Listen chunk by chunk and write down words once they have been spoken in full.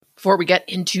Before we get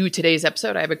into today's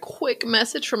episode, I have a quick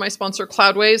message from my sponsor,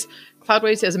 Cloudways.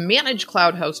 Cloudways is a managed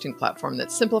cloud hosting platform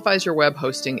that simplifies your web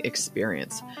hosting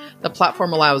experience. The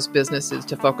platform allows businesses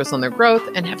to focus on their growth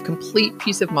and have complete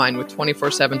peace of mind with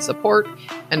 24/7 support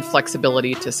and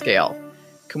flexibility to scale.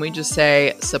 Can we just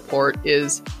say support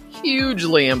is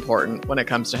hugely important when it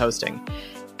comes to hosting?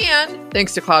 And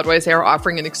thanks to Cloudways, they are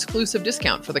offering an exclusive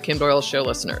discount for the Kim Doyle Show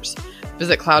listeners.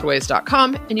 Visit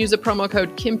cloudways.com and use the promo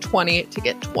code KIM20 to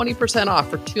get 20% off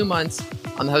for 2 months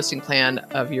on the hosting plan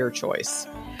of your choice.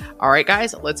 All right,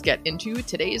 guys, let's get into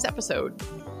today's episode.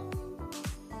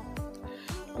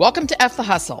 Welcome to F the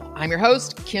Hustle. I'm your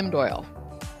host, Kim Doyle.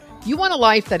 You want a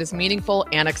life that is meaningful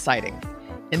and exciting.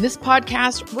 In this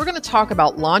podcast, we're going to talk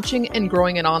about launching and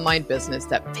growing an online business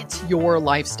that fits your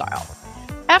lifestyle.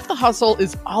 F the Hustle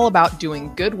is all about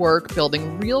doing good work,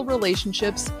 building real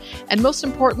relationships, and most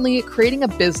importantly, creating a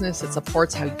business that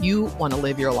supports how you want to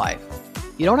live your life.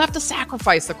 You don't have to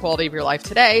sacrifice the quality of your life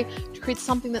today to create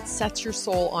something that sets your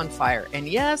soul on fire. And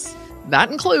yes,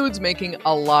 that includes making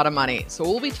a lot of money. So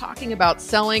we'll be talking about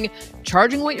selling,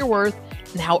 charging what you're worth,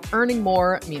 and how earning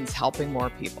more means helping more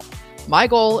people. My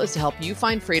goal is to help you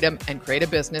find freedom and create a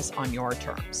business on your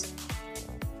terms.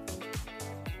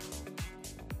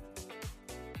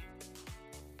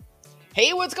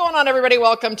 Hey, what's going on, everybody?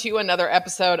 Welcome to another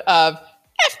episode of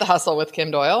F the Hustle with Kim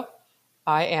Doyle.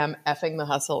 I am effing the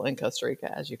hustle in Costa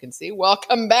Rica, as you can see.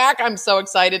 Welcome back. I'm so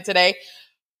excited today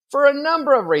for a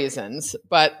number of reasons,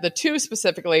 but the two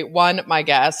specifically, one, my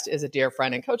guest is a dear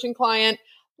friend and coaching client.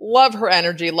 Love her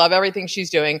energy, love everything she's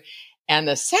doing. And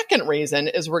the second reason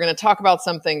is we're going to talk about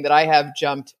something that I have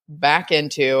jumped back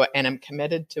into and am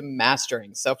committed to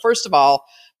mastering. So first of all,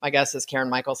 my guest is Karen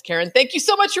Michaels. Karen, thank you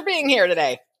so much for being here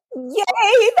today.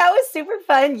 Yay, that was super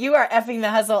fun. You are effing the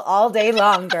hustle all day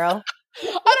long, girl. I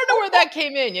don't know where that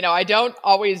came in. You know, I don't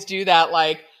always do that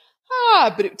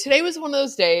but today was one of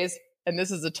those days, and this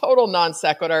is a total non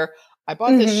sequitur. I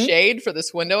bought this shade for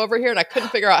this window over here, and I couldn't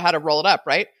figure out how to roll it up,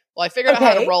 right? Well, I figured out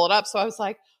how to roll it up, so I was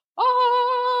like,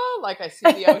 like I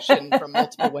see the ocean from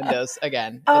multiple windows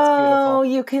again. It's beautiful.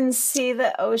 You can see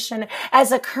the ocean.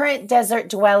 As a current desert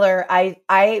dweller,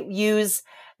 I use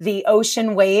the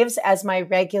ocean waves as my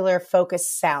regular focus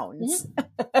sounds.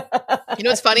 Mm-hmm. You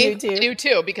know, it's funny. I do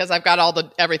too, because I've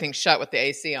got everything shut with the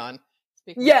AC on.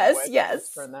 Speaking yes.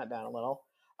 Let's turn that down a little.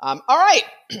 All right.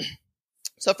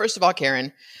 So first of all,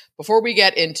 Karen, before we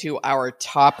get into our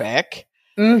topic,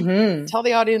 tell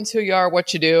the audience who you are,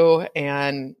 what you do,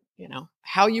 and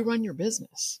how you run your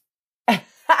business.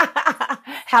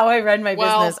 How I run my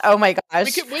business. Oh my gosh.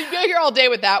 We could go here all day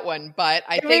with that one, but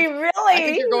I think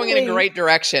you're going in a great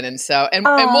direction. And so, and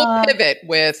we'll pivot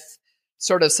with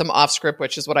sort of some off script,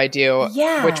 which is what I do,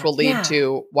 which will lead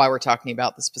to why we're talking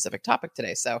about the specific topic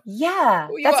today. So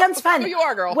that sounds fun. Who you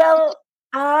are, girl? Well,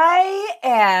 I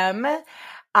am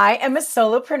a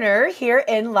solopreneur here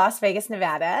in Las Vegas,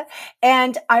 Nevada.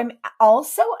 And I'm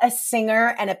also a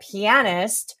singer and a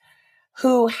pianist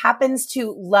who happens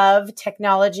to love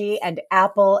technology and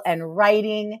Apple and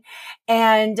writing.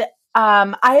 And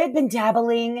I had been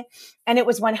dabbling, and it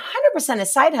was 100% a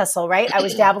side hustle, right? I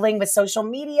was dabbling with social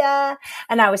media,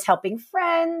 and I was helping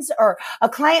friends, or a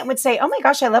client would say, "Oh my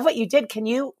gosh, I love what you did. Can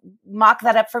you mock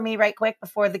that up for me right quick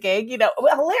before the gig?"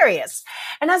 Hilarious.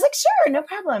 And I was like, "Sure, no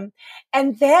problem."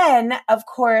 And then, of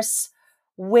course,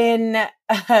 when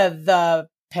the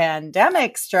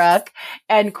pandemic struck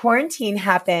and quarantine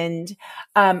happened,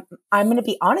 I'm going to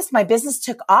be honest, my business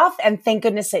took off, and thank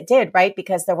goodness it did, right?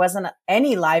 Because there wasn't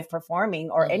any live performing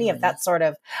or any of that sort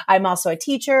of, I'm also a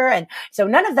teacher. And so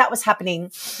none of that was happening.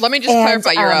 Let me just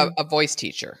clarify, you're a voice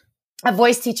teacher. A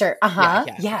voice teacher. Yeah,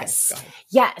 yes. Okay,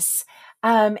 yes.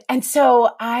 And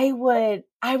so I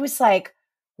was like,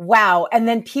 wow. And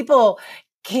then people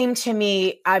came to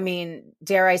me, I mean,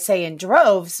 dare I say in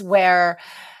droves, where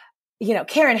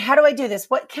Karen, how do I do this?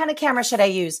 What kind of camera should I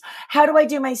use? How do I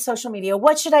do my social media?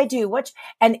 What should I do?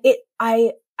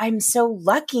 I'm so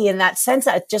lucky in that sense.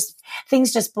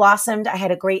 Things just blossomed. I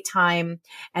had a great time.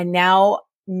 And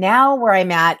now where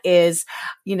I'm at is,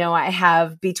 I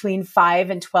have between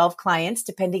 5 and 12 clients,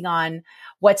 depending on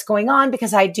what's going on,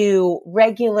 because I do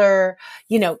regular,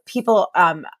 people,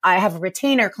 I have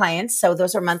retainer clients. So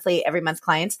those are every month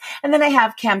clients. And then I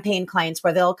have campaign clients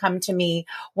where they'll come to me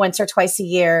once or twice a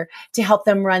year to help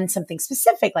them run something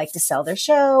specific, like to sell their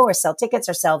show or sell tickets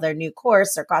or sell their new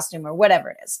course or costume or whatever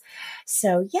it is.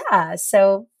 So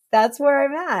so that's where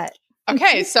I'm at.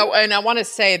 Okay. So, and I want to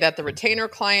say that the retainer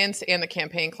clients and the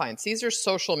campaign clients, these are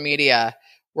social media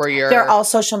where they're all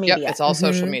social media. Yep, it's all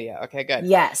social media. Okay, good.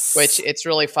 Yes. Which it's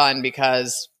really fun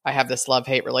because I have this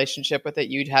love-hate relationship with it.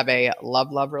 You'd have a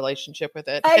love-love relationship with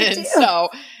it. I And do. so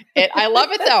I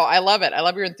love it though. I love it. I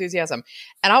love your enthusiasm.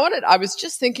 And I was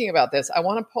just thinking about this. I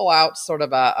want to pull out sort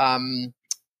of a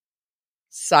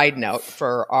side note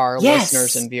for our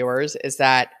listeners and viewers is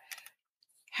that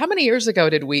how many years ago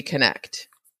did we connect?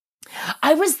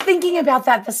 I was thinking about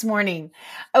that this morning.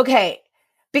 Okay.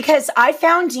 Because I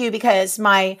found you because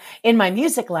in my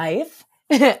music life,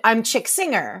 I'm Chick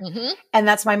Singer, and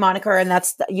that's my moniker. And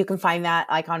you can find that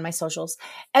like on my socials.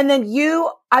 And then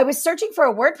I was searching for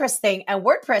a WordPress thing and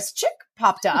WordPress Chick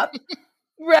popped up.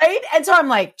 Right. And so I'm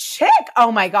like, Chick,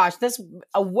 oh my gosh,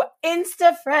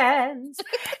 Insta friends.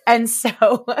 And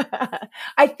so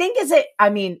I think, is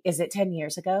it 10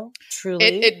 years ago? Truly?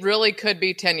 It really could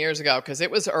be 10 years ago because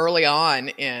it was early on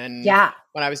when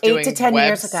I was doing 8 to 10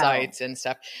 years ago. websites and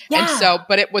stuff. Yeah. And so,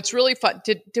 but what's really fun,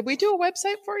 did we do a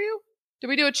website for you? Did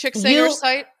we do a Chick Singer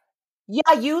site?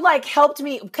 Yeah, you like helped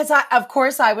me because of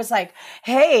course I was like,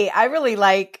 hey, I really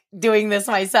like doing this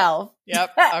myself.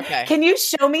 Yep. Okay. Can you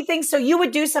show me things? So you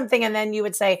would do something and then you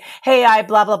would say, hey, I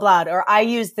blah, blah, blah, or I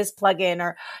use this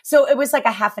plugin so it was like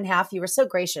a half and half. You were so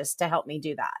gracious to help me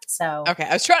do that. So, okay.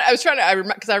 I was trying to,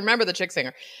 because I remember the Chick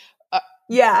Singer.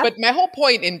 Yeah. But my whole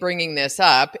point in bringing this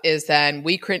up is then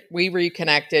we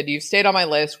reconnected. You stayed on my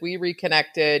list. We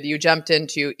reconnected. You jumped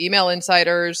into Email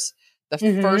Insiders, the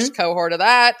first cohort of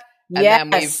that. And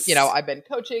then I've been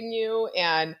coaching you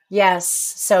and yes,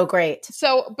 so great.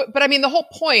 So, but I mean, the whole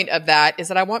point of that is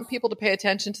that I want people to pay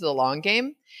attention to the long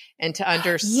game and to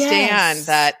understand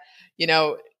that,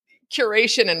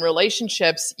 curation and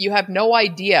relationships, you have no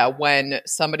idea when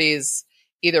somebody's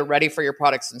either ready for your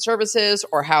products and services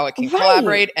or how it can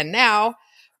collaborate. And now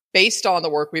based on the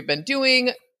work we've been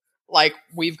doing, like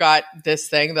we've got this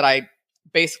thing that I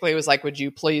basically was like, would you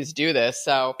please do this?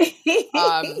 So,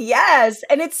 yes.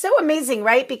 And it's so amazing,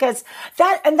 right? Because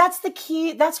that's the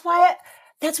key. That's why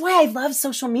I love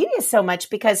social media so much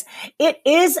because it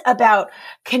is about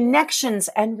connections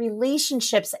and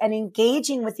relationships and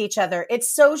engaging with each other.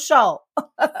 It's social.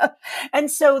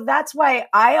 And so that's why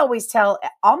I always tell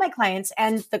all my clients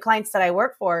and the clients that I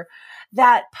work for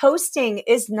that posting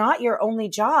is not your only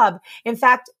job. In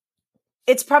fact,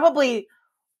 it's probably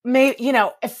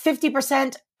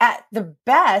 50% at the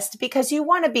best because you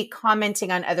want to be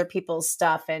commenting on other people's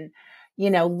stuff and,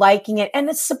 liking it and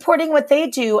it's supporting what they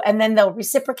do. And then they'll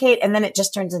reciprocate. And then it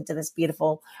just turns into this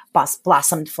beautiful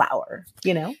blossomed flower.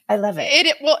 I love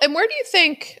it. Well, and where do you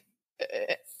think,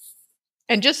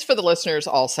 and just for the listeners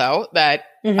also that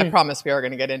I promise we are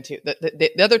going to get into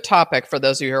the other topic for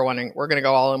those of you who are wondering, we're going to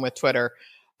go all in with Twitter.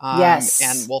 Yes.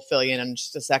 And we'll fill you in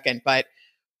just a second, but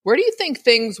where do you think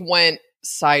things went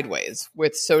sideways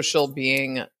with social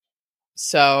being?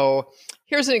 So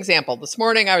here's an example. This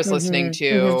morning I was listening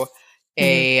to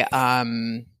I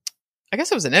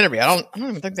guess it was an interview. I don't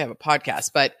even think they have a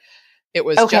podcast, but it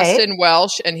was Justin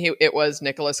Welsh and it was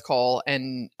Nicholas Cole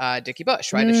and Dickie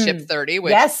Bush, right? A Ship 30,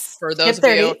 which for those of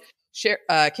you,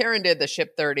 Karen did the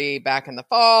Ship 30 back in the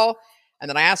fall. And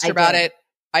then I asked her about it.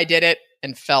 I did it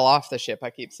and fell off the ship,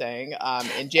 I keep saying,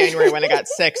 in January when I got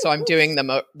sick. So I'm doing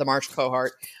the March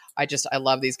cohort. I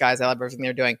love these guys. I love everything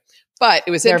they're doing. But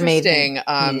it was interesting.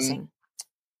 Amazing.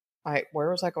 Where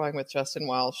was I going with Justin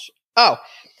Welsh? Oh,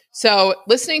 so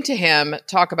listening to him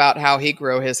talk about how he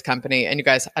grew his company. And you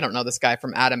guys, I don't know this guy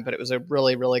from Adam, but it was a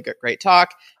really, really great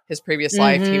talk. His previous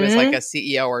life, he was like a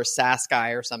CEO or SaaS guy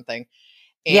or something.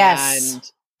 And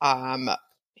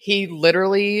he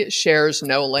literally shares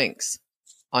no links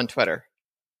on Twitter,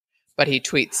 but he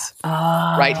tweets,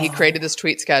 right? He created this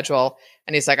tweet schedule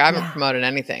and he's like, I haven't promoted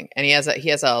anything. And he has a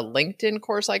LinkedIn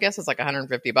course, I guess it's like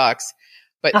 $150,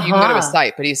 but you can go to his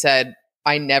site. But he said,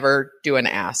 I never do an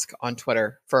ask on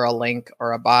Twitter for a link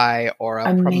or a buy or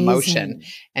a promotion.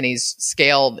 And he's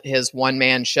scaled his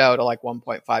one-man show to like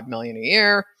 1.5 million a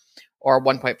year or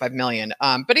 1.5 million.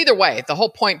 But either way, the whole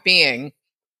point being,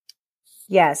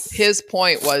 his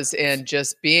point was in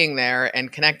just being there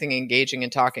and connecting, engaging,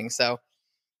 and talking. So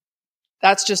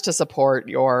that's just to support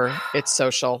it's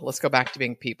social. Let's go back to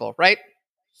being people, right?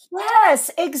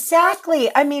 Yes, exactly.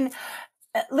 I mean,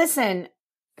 listen,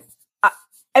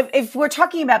 if we're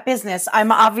talking about business, I'm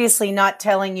obviously not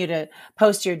telling you to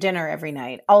post your dinner every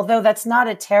night, although that's not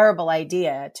a terrible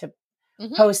idea to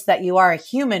post that you are a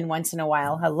human once in a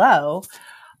while. Hello.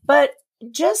 But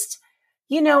just,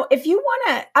 if you want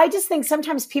to, I just think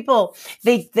sometimes people,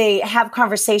 they have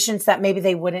conversations that maybe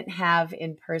they wouldn't have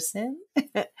in person.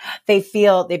 They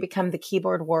become the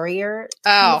keyboard warrior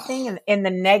kind of thing in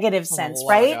the negative sense,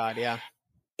 right? God, yeah.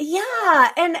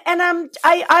 Yeah. And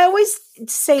I always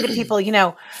say to people,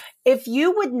 if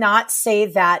you would not say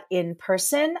that in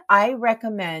person, I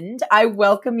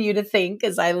welcome you to think,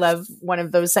 as I love one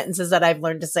of those sentences that I've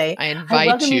learned to say. I invite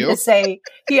welcome you to say,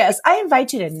 yes, I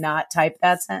invite you to not type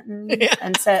that sentence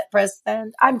and press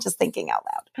send. I'm just thinking out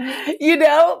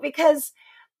loud, because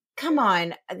come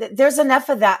on, there's enough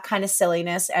of that kind of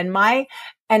silliness.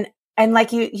 And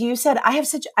like you said, I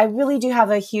really do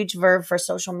have a huge verve for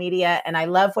social media, and I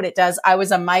love what it does. I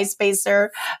was a MySpacer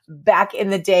back in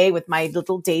the day with my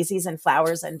little daisies and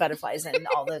flowers and butterflies and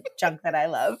all the junk that I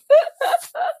love.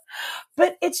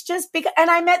 But it's just because,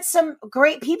 and I met some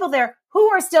great people there who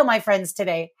are still my friends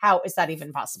today. How is that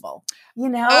even possible?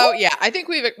 Oh yeah. I think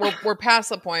we're past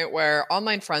the point where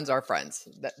online friends are friends.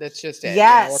 That's just it.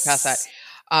 Yes. We're past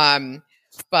that.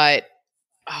 But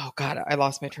oh God, I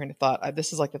lost my train of thought.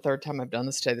 This is like the third time I've done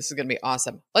this today. This is going to be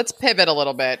awesome. Let's pivot a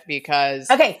little bit because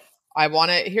I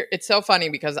want to hear. It's so funny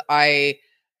because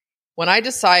when I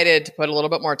decided to put a little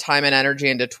bit more time and energy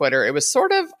into Twitter, it was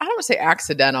sort of, I don't want to say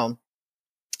accidental.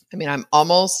 I mean, I'm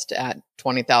almost at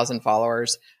 20,000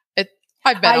 followers.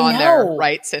 I've been on there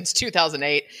right since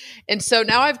 2008. And so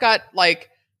now I've got like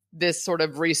this sort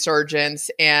of resurgence,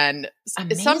 and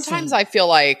sometimes I feel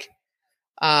like,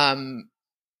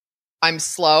 I'm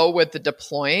slow with the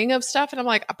deploying of stuff, and I'm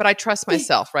like, but I trust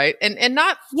myself, right? And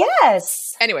not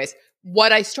yes. Anyways,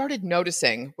 what I started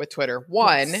noticing with Twitter,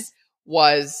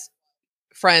 was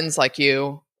friends like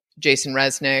you, Jason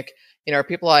Resnick,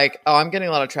 people like, oh, I'm getting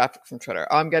a lot of traffic from Twitter.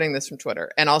 Oh, I'm getting this from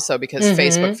Twitter. And also because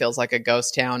Facebook feels like a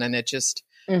ghost town and it just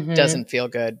doesn't feel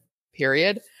good,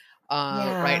 period.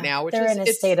 Right now, which they're is in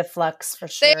a state of flux for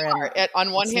sure. They are.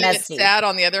 On one hand, messy. It's sad.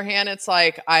 On the other hand, it's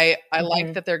like, I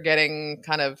like that they're getting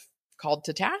kind of called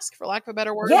to task, for lack of a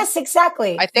better word. Yes,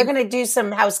 exactly. I think they're going to do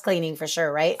some house cleaning for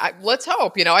sure, right? Let's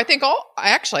hope. I think all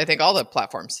the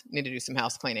platforms need to do some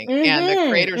house cleaning, and the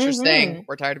creators are saying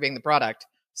we're tired of being the product.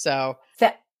 So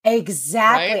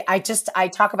exactly. Right? I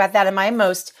talk about that in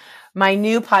my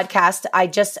new podcast. I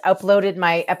just uploaded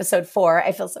my episode 4.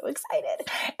 I feel so excited,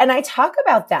 and I talk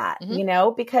about that,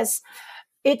 because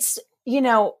it's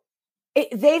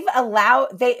we've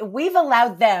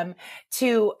allowed them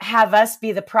to have us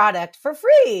be the product for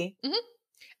free.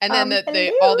 And then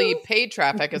all the paid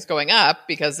traffic is going up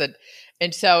because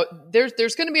and so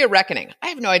there's going to be a reckoning. I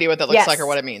have no idea what that looks like or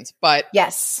what it means, but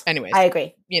yes, anyways, I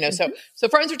agree. So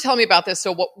friends are telling me about this.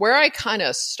 So where I kind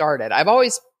of started, I've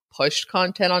always pushed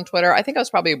content on Twitter. I think I was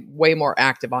probably way more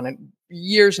active on it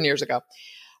years and years ago.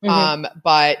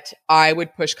 But I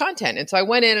would push content. And so I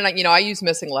went in and I use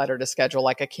Missing Letter to schedule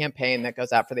like a campaign that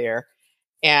goes out for the air.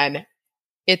 And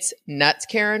it's nuts,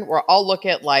 Karen, where I'll look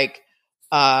at like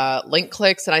link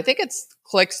clicks, and I think it's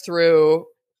clicks through,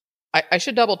 I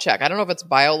should double check. I don't know if it's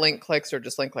bio link clicks or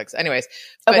just link clicks. Anyways,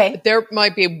 but there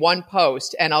might be one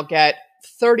post and I'll get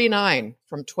 39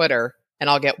 from Twitter, and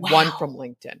I'll get one from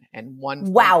LinkedIn and one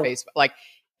from Facebook. Like,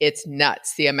 it's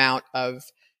nuts, the amount of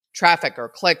traffic or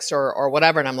clicks or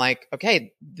whatever. And I'm like,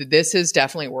 okay, this is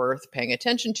definitely worth paying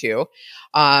attention to.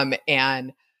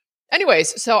 And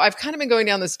anyways, so I've kind of been going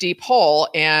down this deep hole,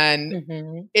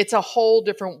 and it's a whole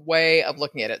different way of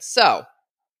looking at it. So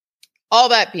all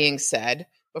that being said,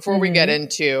 before we get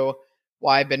into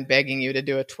why I've been begging you to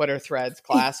do a Twitter Threads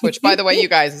class, which by the way, you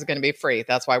guys, is going to be free.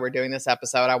 That's why we're doing this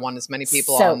episode. I want as many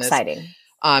people on this. So exciting.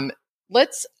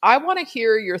 I want to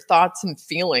hear your thoughts and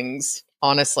feelings,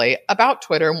 honestly, about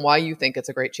Twitter and why you think it's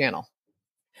a great channel.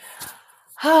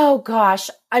 Oh gosh.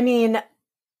 I mean,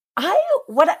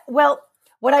 what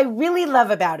I really love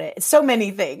about it, so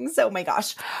many things. Oh my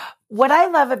gosh. What I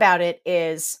love about it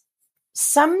is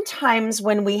sometimes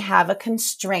when we have a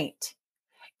constraint,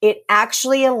 it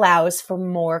actually allows for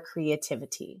more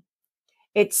creativity.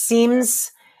 It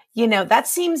seems, that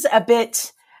seems a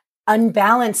bit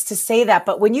unbalanced to say that,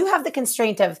 but when you have the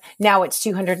constraint of now it's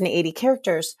 280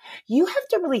 characters, you have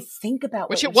to really think about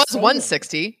which it was saying.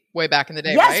 160 way back in the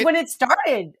day, yes, right? When it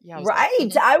started,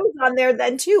 right? I was on there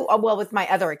then too, with my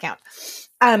other account.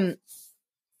 And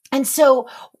so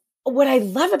what I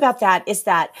love about that is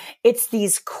that it's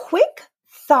these quick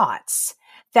thoughts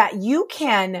that you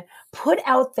can put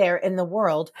out there in the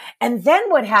world. And then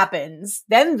what happens?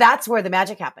 Then that's where the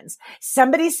magic happens.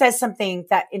 Somebody says something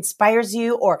that inspires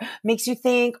you or makes you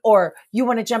think, or you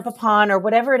want to jump upon, or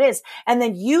whatever it is. And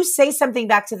then you say something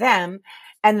back to them.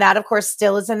 And that, of course,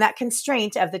 still is in that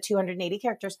constraint of the 280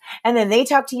 characters. And then they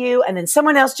talk to you, and then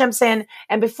someone else jumps in.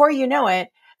 And before you know it,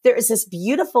 there is this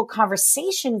beautiful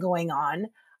conversation going on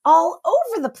all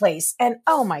over the place. And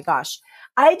oh my gosh,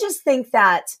 I just think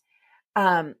that,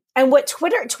 and what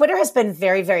Twitter has been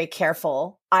very, very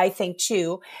careful, I think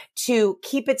too, to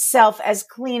keep itself as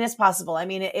clean as possible. I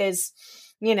mean, it is,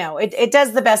 it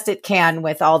does the best it can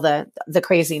with all the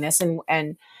craziness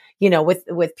and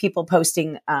with people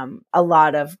posting a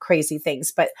lot of crazy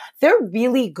things, but they're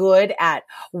really good at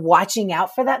watching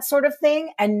out for that sort of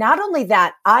thing. And not only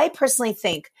that, I personally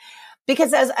think,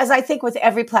 because as I think with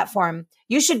every platform,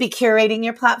 you should be curating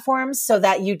your platforms so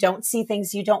that you don't see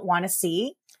things you don't want to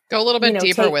see. Go a little bit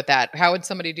deeper with that. How would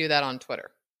somebody do that on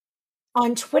Twitter?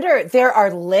 On Twitter, there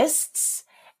are lists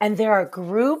and there are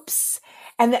groups.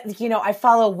 And, I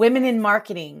follow Women in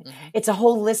Marketing. Mm-hmm. It's a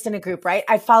whole list in a group, right?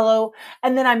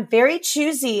 And then I'm very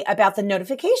choosy about the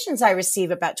notifications I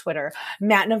receive about Twitter.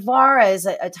 Matt Navarra is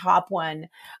a top one,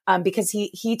 because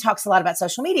he talks a lot about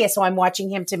social media. So I'm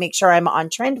watching him to make sure I'm on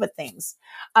trend with things.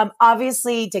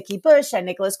 Obviously Dickie Bush and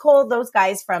Nicholas Cole, those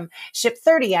guys from Ship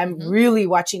 30, I'm mm-hmm. really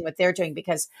watching what they're doing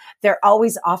because they're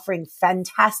always offering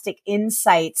fantastic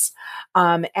insights,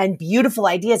 and beautiful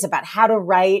ideas about how to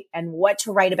write and what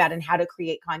to write about and how to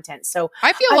create content. So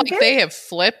I feel like they have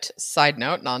flipped, side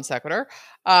note, non sequitur,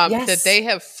 that they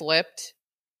have flipped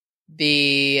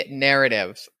the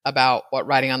narrative about what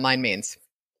writing online means,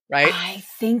 right? I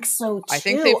think so too. I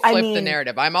think they flipped the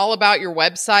narrative. I'm all about your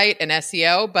website and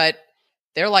SEO, but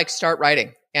they're like, start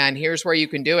writing and here's where you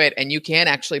can do it. And you can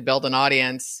actually build an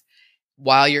audience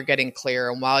while you're getting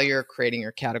clear and while you're creating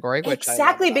your category, which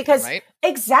exactly, because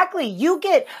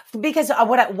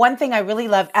one thing I really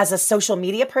love as a social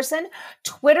media person,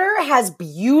 Twitter has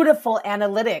beautiful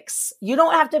analytics. You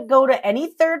don't have to go to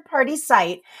any third party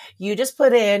site. You just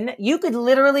you could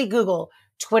literally Google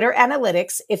Twitter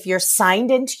analytics if you're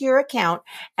signed into your account,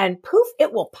 and poof,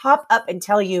 it will pop up and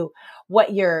tell you what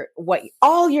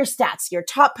all your stats, your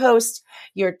top post,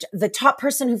 the top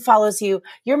person who follows you,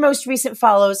 your most recent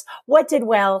follows, what did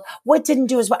well, what didn't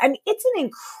do as well. I mean, it's an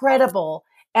incredible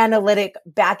analytic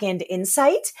back-end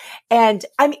insight. And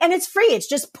it's free. It's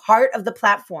just part of the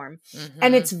platform. Mm-hmm.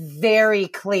 And it's very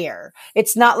clear.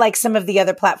 It's not like some of the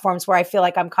other platforms where I feel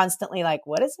like I'm constantly like,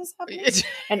 what is this happening?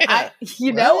 And and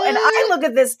I look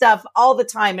at this stuff all the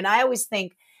time. And I always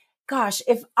think, gosh,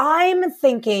 if I'm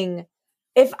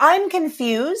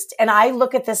confused and I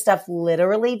look at this stuff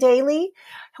literally daily,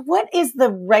 what is the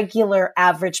regular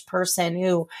average person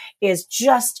who is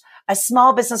just a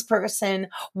small business person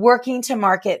working to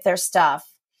market their stuff,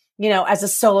 as a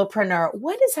solopreneur?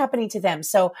 What is happening to them?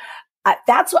 So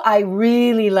that's what I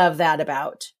really love that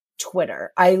about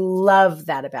Twitter. I love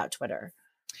that about Twitter.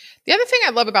 The other thing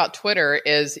I love about Twitter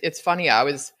is it's funny. I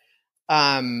was,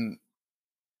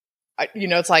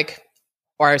 it's like,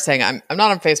 or I was saying, I'm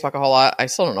not on Facebook a whole lot. I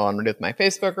still don't know what I'm going to do with my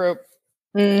Facebook group.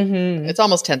 Mm-hmm. It's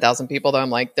almost 10,000 people, though.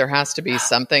 I'm like, there has to be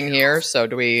something here. So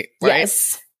do we, right?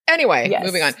 Yes. Anyway,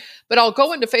 moving on. But I'll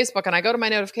go into Facebook and I go to my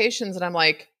notifications and I'm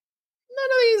like, none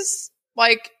of these,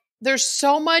 like, there's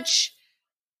so much,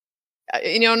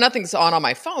 nothing's on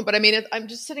my phone. But I mean, I'm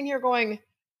just sitting here going,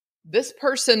 this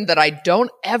person that I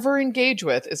don't ever engage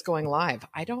with is going live.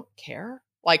 I don't care.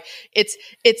 Like, it's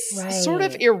right. Sort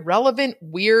of irrelevant,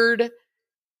 weird.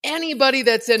 Anybody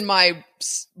that's in my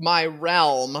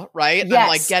realm, right? Yes, I'm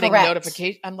like getting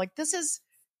notification. I'm like, this is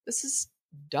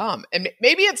dumb. And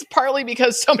maybe it's partly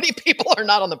because so many people are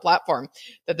not on the platform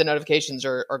that the notifications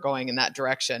are going in that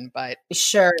direction. But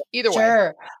either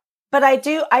way. But I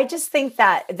just think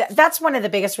that's one of the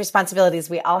biggest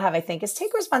responsibilities we all have, I think, is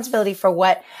take responsibility for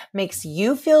what makes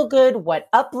you feel good, what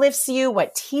uplifts you,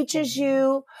 what teaches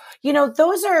you.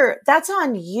 That's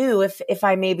on you, if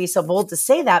I may be so bold to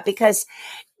say that, because,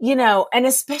 and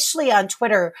especially on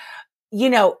Twitter,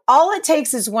 all it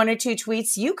takes is one or two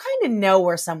tweets. You kind of know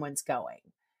where someone's going.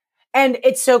 And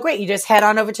it's so great. You just head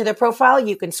on over to their profile.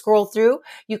 You can scroll through.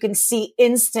 You can see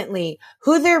instantly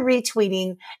who they're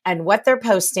retweeting and what they're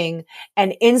posting,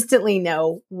 and instantly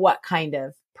know what kind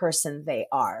of person they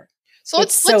are. So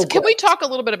can we talk a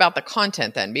little bit about the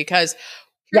content then? Because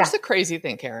here's the crazy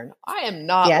thing, Karen. I am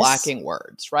not lacking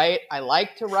words, right? I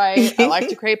like to write. I like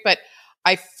to create, but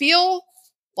I feel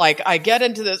like I get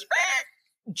into this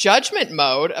judgment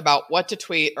mode about what to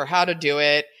tweet or how to do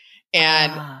it.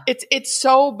 And it's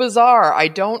so bizarre.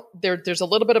 There's a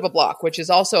little bit of a block, which is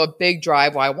also a big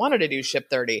drive why I wanted to do Ship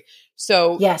 30.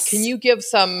 So can you give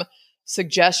some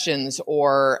suggestions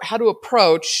or how to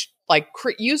approach like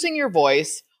using your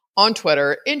voice on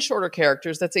Twitter in shorter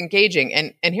characters that's engaging?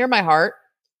 And hear my heart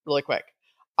really quick.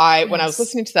 When I was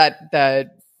listening to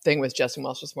the thing with Justin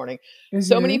Welsh this morning,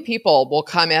 so many people will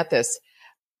come at this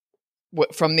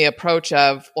from the approach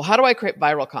of, well, how do I create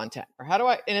viral content? Or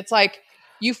and it's like,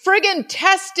 you friggin'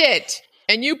 test it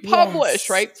and you publish,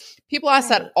 right? People ask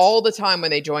that all the time when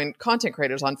they join content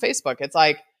creators on Facebook. It's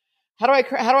like, how do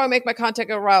I make my content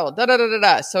go viral? Da, da, da, da,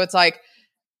 da. So it's like,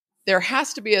 there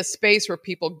has to be a space where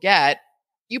people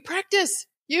you practice,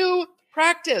 You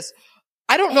practice.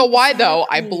 I don't know why though.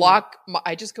 I Exactly. block.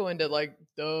 I just go into like,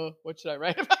 duh. What should I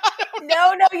write about?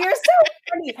 No, you're so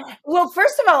funny. Well,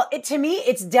 first of all, to me,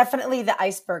 it's definitely the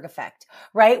iceberg effect,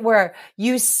 right? Where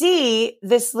you see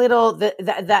this little,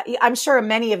 that I'm sure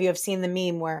many of you have seen the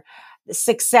meme where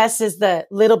success is the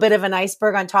little bit of an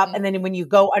iceberg on top. And then when you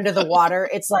go under the water,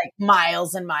 it's like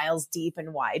miles and miles deep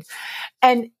and wide.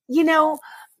 And,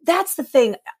 that's the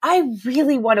thing. I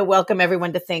really want to welcome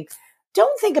everyone to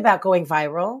don't think about going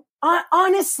viral.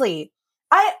 Honestly,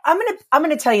 I'm going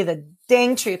to tell you the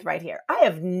dang truth right here. I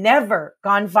have never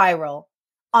gone viral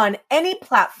on any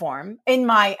platform, in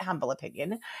my humble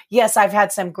opinion. Yes, I've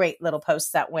had some great little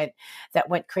posts that went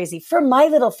crazy for my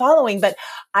little following, but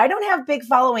I don't have big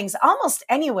followings almost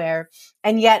anywhere.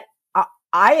 And yet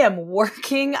I am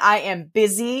working. I am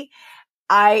busy.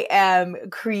 I am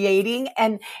creating.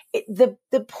 And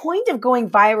the point of going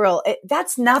viral,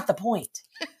 that's not the point.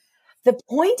 The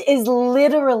point is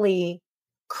literally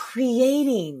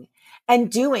creating and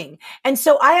doing. And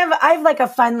so I have like a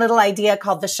fun little idea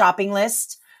called the shopping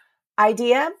list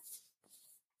idea.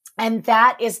 And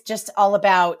that is just all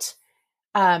about,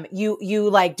 you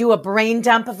like do a brain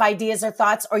dump of ideas or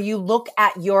thoughts, or you look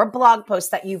at your blog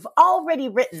post that you've already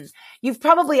written. You've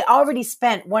probably already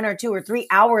spent 1 or 2 or 3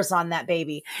 hours on that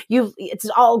baby. It's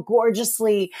all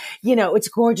gorgeously, it's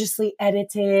gorgeously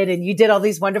edited, and you did all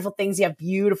these wonderful things. You have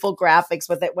beautiful graphics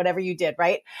with it, whatever you did,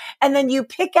 right? And then you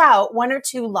pick out 1 or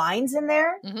 2 lines in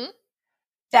there. Mm-hmm.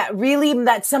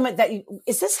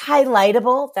 Is this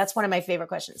highlightable? That's one of my favorite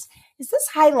questions. Is this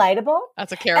highlightable?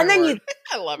 That's a Karen word.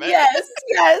 I love it.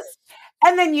 Yes.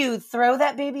 And then you throw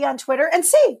that baby on Twitter and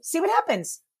see what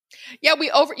happens. Yeah,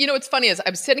 what's funny is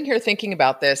I'm sitting here thinking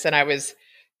about this, and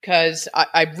because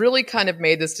I really kind of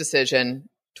made this decision,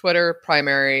 Twitter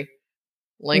primary,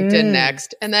 LinkedIn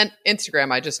next, and then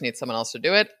Instagram. I just need someone else to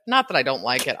do it. Not that I don't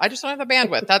like it. I just don't have the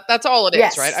bandwidth. That's all it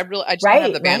is, right? I just don't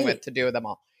have the bandwidth to do them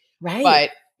all. Right.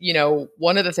 But,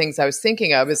 one of the things I was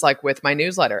thinking of is like with my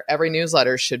newsletter, every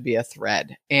newsletter should be a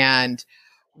thread. And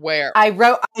where I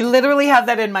literally have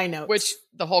that in my notes. Which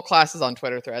the whole class is on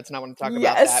Twitter threads, and I want to talk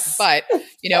about that. But,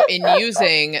 in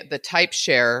using the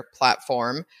TypeShare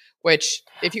platform, which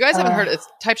if you guys haven't heard, it's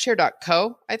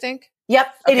typeshare.co, I think.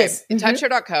 Yep, it is. In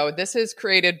typeshare.co, this is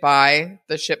created by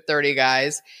the Ship 30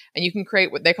 guys, and you can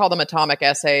create what they call them atomic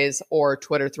essays or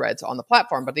Twitter threads on the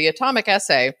platform. But the atomic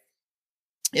essay,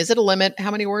 is it a limit?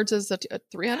 How many words is it?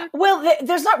 300? Well,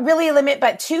 there's not really a limit,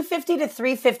 but 250 to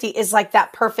 350 is like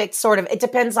that perfect sort of, it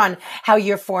depends on how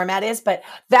your format is, but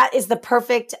that is the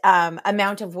perfect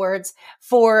amount of words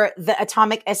for the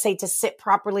atomic essay to sit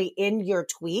properly in your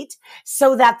tweet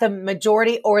so that the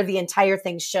majority or the entire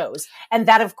thing shows. And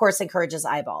that, of course, encourages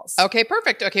eyeballs. Okay,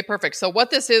 perfect. So what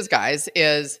this is, guys,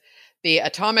 is the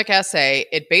atomic essay.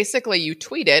 It basically, you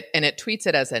tweet it and it tweets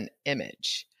it as an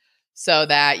image, so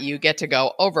that you get to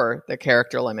go over the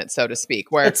character limit, so to speak.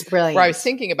 It's brilliant. Where I was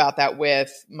thinking about that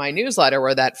with my newsletter,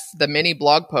 where the mini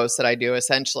blog post that I do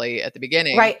essentially at the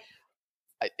beginning, right?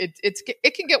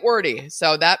 It can get wordy,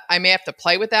 so that I may have to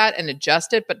play with that and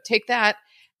adjust it. But take that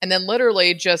and then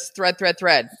literally just thread,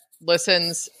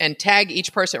 listens and tag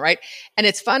each person, right? And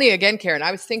it's funny again, Karen.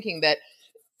 I was thinking that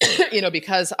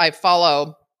because I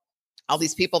follow all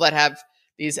these people that have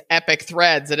these epic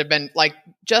threads that have been like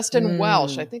Justin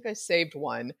Welsh. I think I saved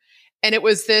one, and it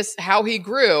was this, how he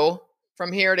grew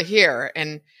from here to here.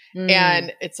 And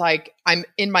it's like, I'm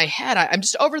in my head, I'm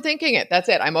just overthinking it. That's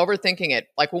it. I'm overthinking it.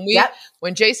 Like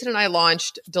when Jason and I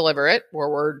launched Deliver It, where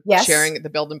we're sharing the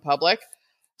build in public.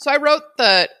 So I wrote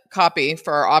the copy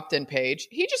for our opt-in page.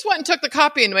 He just went and took the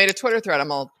copy and made a Twitter thread.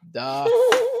 I'm all, duh.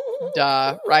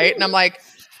 Right. And I'm like,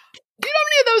 do you know how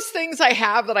many of those things I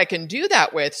have that I can do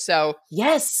that with? So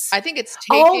yes, I think it's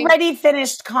taking already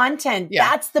finished content. Yeah.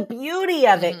 That's the beauty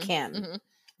of it, Kim. Mm-hmm.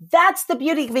 That's the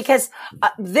beauty, because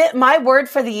my word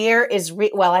for the year is,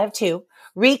 I have 2: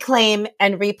 reclaim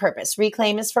and repurpose.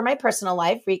 Reclaim is for my personal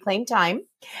life, reclaim time,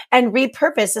 and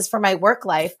repurpose is for my work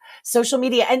life, social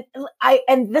media.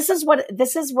 And this is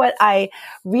what I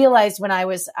realized when I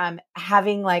was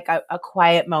having like a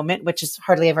quiet moment, which is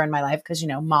hardly ever in my life because,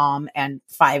 mom and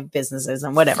 5 businesses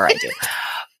and whatever I do.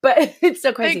 But it's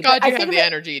so crazy. Thank God you have the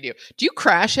energy you do. Do you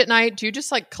crash at night? Do you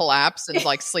just like collapse and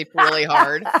like sleep really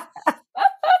hard?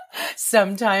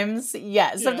 Sometimes,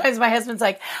 yes. Sometimes my husband's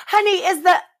like, honey,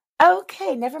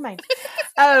 okay, never mind.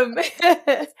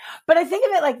 But I think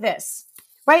of it like this,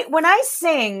 right? When I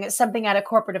sing something at a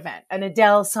corporate event, an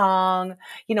Adele song,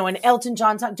 an Elton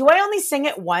John song, do I only sing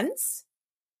it once?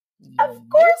 Of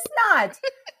course not.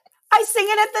 I sing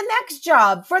it at the next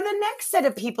job for the next set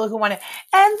of people who want it,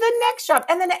 and the next job.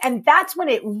 And that's when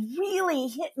it really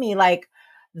hit me like,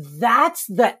 That's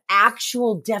the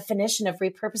actual definition of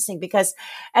repurposing. Because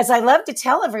as I love to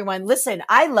tell everyone, listen,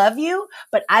 I love you,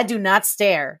 but I do not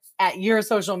stare at your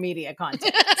social media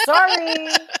content. Sorry.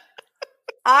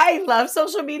 I love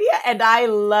social media and I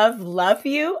love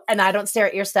you, and I don't stare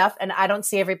at your stuff and I don't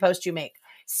see every post you make.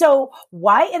 So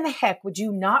why in the heck would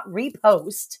you not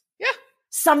repost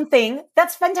something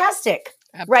that's fantastic?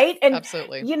 Right. And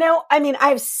absolutely. I mean, I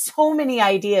have so many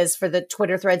ideas for the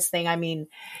Twitter Threads thing. I mean,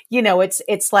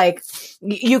 it's like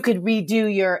you could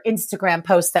redo your Instagram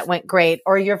post that went great,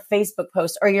 or your Facebook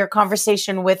post, or your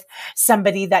conversation with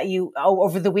somebody that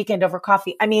over the weekend over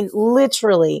coffee. I mean,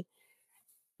 literally,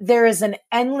 there is an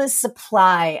endless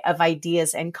supply of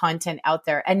ideas and content out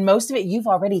there. And most of it you've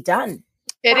already done.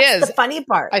 That's the funny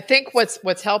part. I think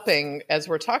what's helping as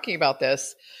we're talking about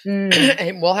this,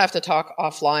 and we'll have to talk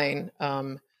offline,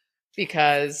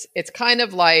 because it's kind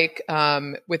of like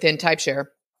within TypeShare,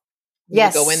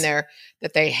 you go in there,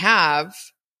 that they have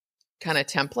kind of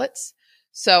templates.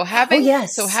 So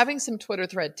having some Twitter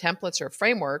thread templates or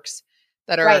frameworks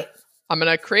that are, I'm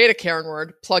going to create a Karen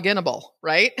word, plug-inable,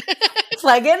 right?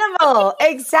 Plug-inable,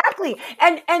 exactly.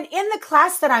 And in the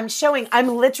class that I'm showing, I'm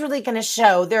literally going to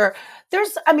show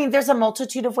there's a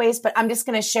multitude of ways, but I'm just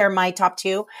going to share my top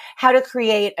 2, how to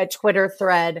create a Twitter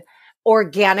thread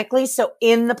organically. So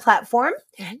in the platform,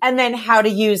 and then how to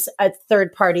use a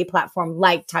third-party platform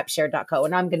like typeshare.co.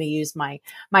 And I'm going to use my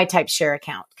TypeShare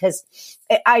account because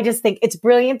I just think it's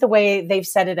brilliant the way they've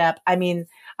set it up. I mean,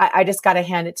 I just got to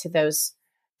hand it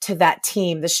to that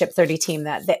team, the Ship 30 team,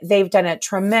 that they've done a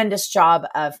tremendous job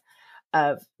of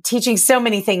teaching so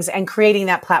many things, and creating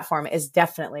that platform is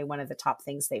definitely one of the top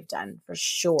things they've done for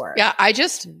sure. Yeah.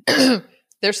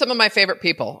 They're some of my favorite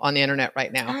people on the internet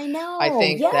right now. I know. I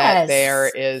think that there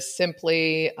is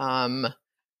simply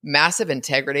massive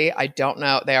integrity. I don't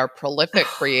know. They are prolific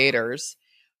creators,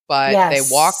 but they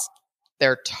walk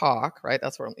their talk, right?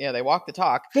 That's where, they walk the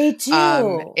talk. They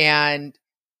do. And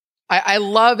I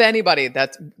love anybody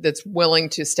that's willing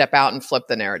to step out and flip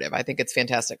the narrative. I think it's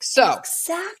fantastic. So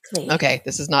exactly. Okay,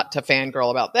 this is not to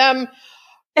fangirl about them.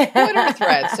 Twitter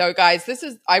threads. So guys,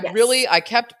 I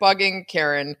kept bugging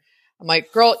Karen. I'm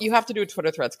like, girl, you have to do a Twitter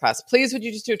threads class. Please, would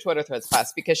you just do a Twitter threads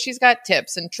class? Because she's got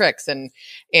tips and tricks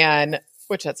and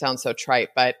which that sounds so trite,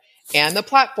 and the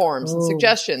platforms and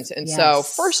suggestions. And so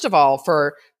first of all,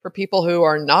 for people who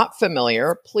are not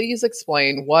familiar, please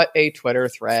explain what a Twitter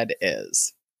thread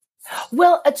is.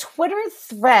 Well, a Twitter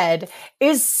thread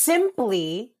is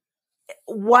simply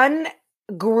one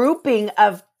grouping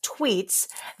of tweets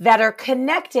that are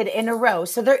connected in a row.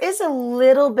 So there is a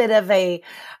little bit of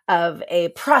a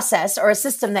process or a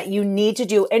system that you need to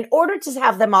do in order to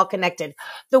have them all connected.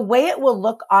 The way it will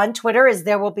look on Twitter is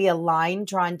there will be a line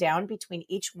drawn down between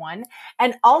each one.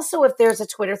 And also if there's a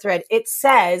Twitter thread, it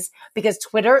says, because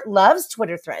Twitter loves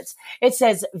Twitter threads, it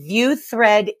says view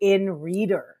thread in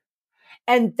reader.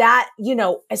 And that,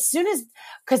 as soon as,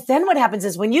 because then what happens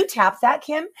is when you tap that,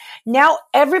 Kim, now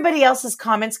everybody else's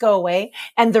comments go away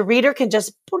and the reader can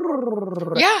just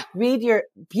read your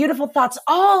beautiful thoughts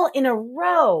all in a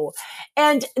row.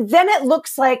 And then it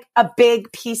looks like a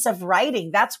big piece of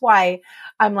writing. That's why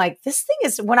I'm like, this thing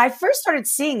is, when I first started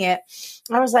seeing it,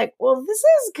 I was like, well, this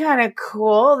is kind of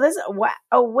cool.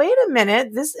 Wait a minute.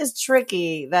 This is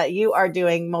tricky that you are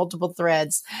doing multiple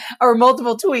threads or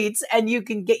multiple tweets and you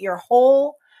can get your whole,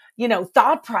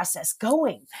 thought process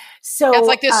going. So it's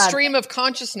like this stream of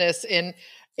consciousness in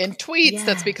tweets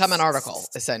that's become an article,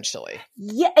 essentially.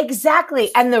 Yeah, exactly.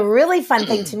 And the really fun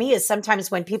thing to me is sometimes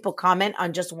when people comment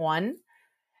on just one,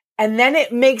 and then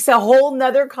it makes a whole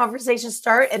nother conversation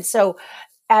start. And so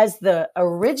as the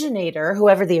originator,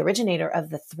 whoever the originator of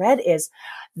the thread is,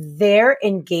 their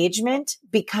engagement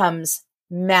becomes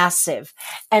massive.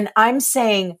 And I'm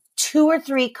saying 2 or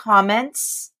 3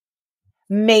 comments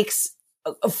makes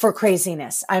for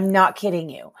craziness. I'm not kidding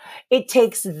you. It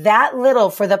takes that little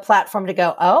for the platform to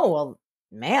go, oh, well,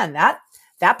 man, that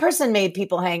person made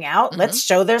people hang out. Let's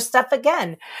show their stuff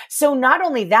again. So not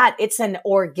only that, it's an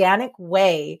organic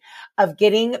way of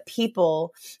getting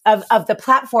people of the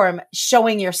platform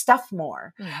showing your stuff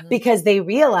more because they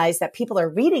realize that people are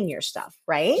reading your stuff,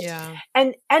 right? Yeah.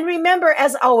 And remember,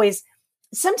 as always,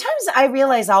 sometimes I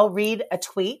realize I'll read a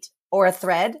tweet or a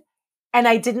thread and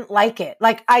I didn't like it.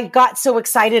 Like I got so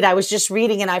excited. I was just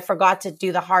reading and I forgot to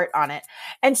do the heart on it.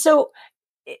 And so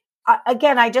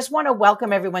again, I just want to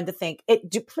welcome everyone to think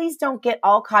please don't get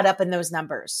all caught up in those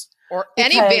numbers. Or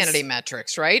any vanity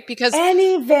metrics, right? Because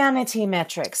any vanity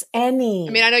metrics, I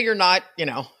mean, I know you're not,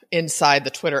 inside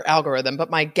the Twitter algorithm, but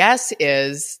my guess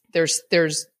is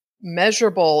there's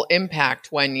measurable impact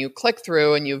when you click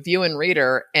through and you view in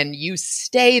Reader and you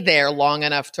stay there long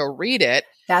enough to read it.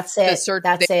 That's The it.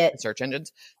 That's it. search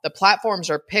engines, the platforms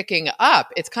are picking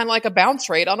up. It's kind of like a bounce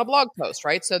rate on a blog post,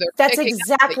 right? So they're That's picking up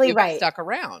that exactly you right. stuck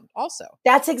around also.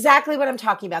 That's exactly what I'm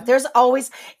talking about. There's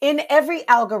always in every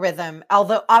algorithm,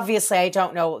 although obviously I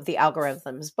don't know the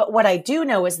algorithms, but what I do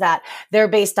know is that they're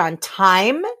based on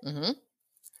time,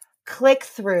 click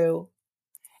through,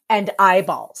 and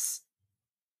eyeballs.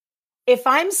 If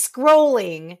I'm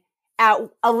scrolling at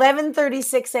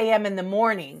 11:36 a.m. in the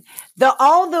morning,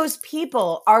 all those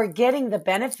people are getting the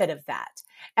benefit of that.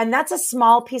 And that's a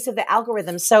small piece of the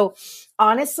algorithm. So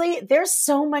honestly, there's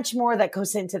so much more that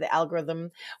goes into the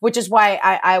algorithm, which is why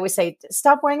I always say,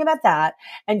 stop worrying about that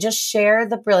and just share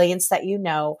the brilliance that you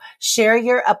know, share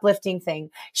your uplifting thing,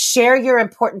 share your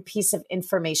important piece of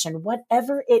information,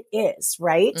 whatever it is,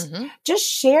 right? Just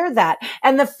share that.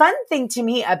 And the fun thing to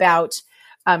me about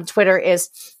Twitter is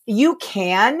you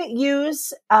can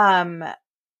use hashtags,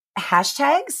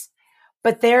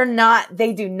 but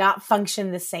they do not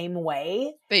function the same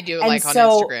way. They do, and like on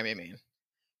Instagram, you mean?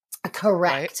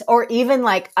 Correct. Right? Or even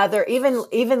like even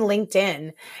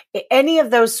LinkedIn, any of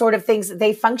those sort of things,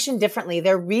 they function differently.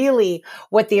 They're really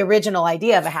what the original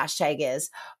idea of a hashtag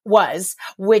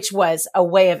which was a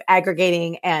way of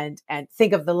aggregating and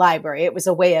think of the library. It was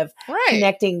a way of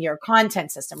connecting your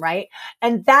content system, right?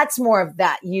 And that's more of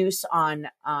that use on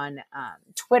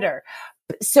Twitter.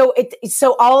 So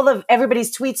all of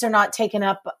everybody's tweets are not taken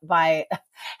up by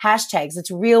hashtags. It's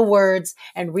real words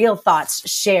and real thoughts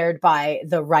shared by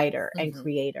the writer and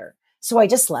creator. So I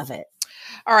just love it.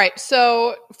 All right.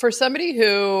 So for somebody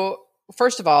who,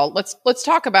 first of all, let's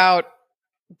talk about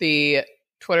the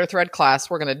Twitter thread class.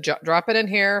 We're going to drop it in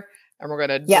here and we're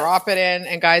going to drop it in.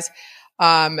 And guys,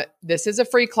 this is a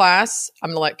free class. I'm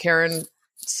going to let Karen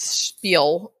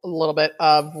spiel a little bit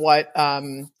of what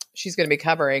she's going to be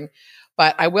covering.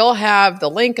 But I will have the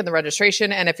link in the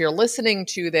registration. And if you're listening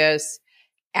to this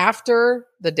after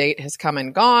the date has come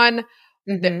and gone,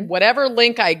 whatever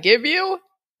link I give you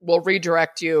will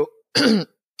redirect you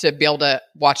to be able to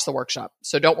watch the workshop.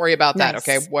 So don't worry about that.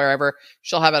 Okay. Wherever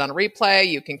she'll have it on replay,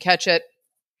 you can catch it.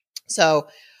 So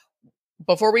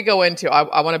before we go into,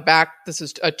 I want to this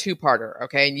is a two-parter.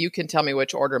 Okay. And you can tell me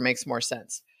which order makes more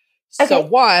sense. Okay. So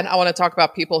one, I want to talk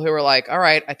about people who are like, all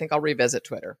right, I think I'll revisit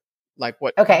Twitter. Like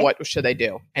what should they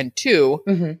do? And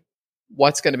two,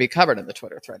 what's going to be covered in the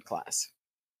Twitter thread class?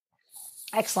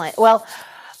 Excellent. Well,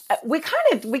 we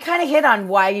kind of hit on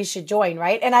why you should join,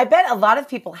 right? And I bet a lot of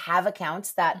people have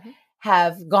accounts that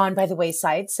have gone by the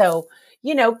wayside. So,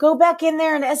 go back in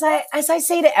there. And as I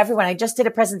say to everyone, I just did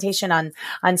a presentation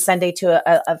on Sunday to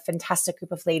a fantastic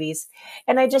group of ladies.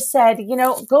 And I just said,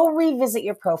 go revisit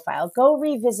your profile, go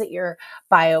revisit your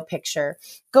bio picture,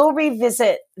 go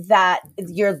revisit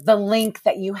the link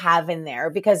that you have in there,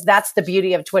 because that's the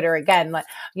beauty of Twitter. Again,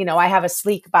 I have a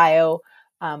sleek bio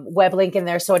web link in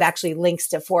there. So it actually links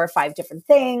to 4 or 5 different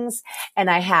things. And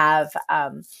I have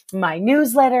my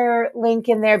newsletter link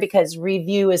in there because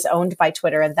Review is owned by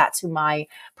Twitter. And that's who my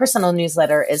personal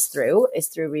newsletter is through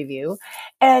Review.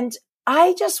 And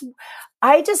I just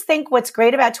think what's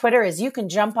great about Twitter is you can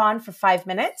jump on for 5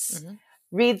 minutes,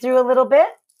 read through a little bit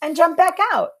and jump back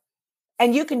out.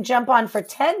 And you can jump on for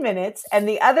 10 minutes and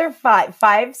the other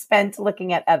five spent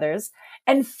looking at others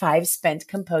and 5 spent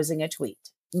composing a tweet.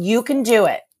 You can do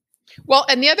it. Well,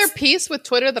 and the other piece with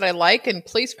Twitter that I like, and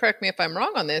please correct me if I'm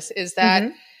wrong on this, is that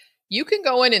you can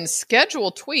go in and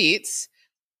schedule tweets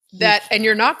and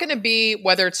you're not going to be,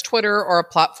 whether it's Twitter or a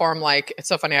platform like, it's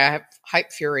so funny, I have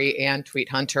Hype Fury and Tweet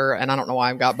Hunter, and I don't know why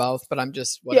I've got both, but I'm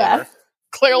just whatever.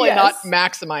 Clearly not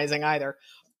maximizing either.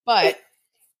 But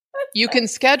you can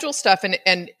schedule stuff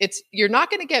and you're not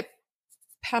going to get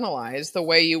penalized the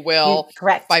way you will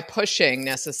by pushing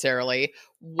necessarily.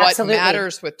 What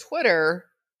matters with Twitter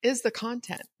is the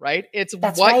content, right? It's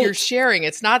you're sharing.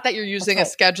 It's not that you're using a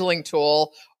scheduling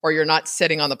tool or you're not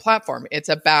sitting on the platform. It's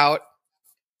about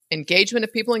engagement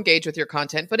if people engage with your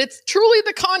content, but it's truly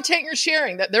the content you're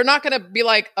sharing, that they're not going to be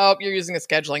like, oh, you're using a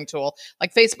scheduling tool.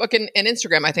 Like Facebook and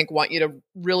Instagram, I think want you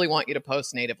to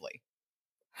post natively.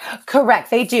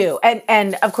 Correct. They do.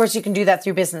 And of course you can do that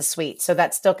through Business Suite. So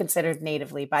that's still considered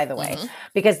natively, by the way,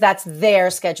 because that's their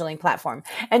scheduling platform.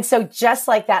 And so just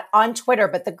like that on Twitter,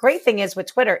 but the great thing is with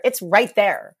Twitter, it's right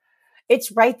there.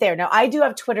 It's right there. Now I do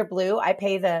have Twitter Blue. I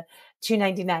pay the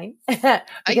 $2.99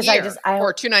 because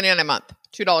or $2.99 a month,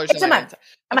 $2 a month.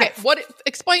 Okay.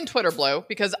 Explain Twitter Blue,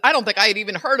 because I don't think I had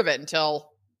even heard of it until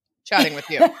chatting with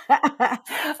you.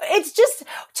 It's just,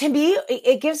 to me,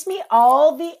 it gives me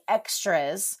all the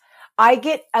extras I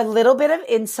get a little bit of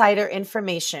insider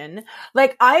information.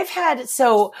 Like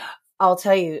so I'll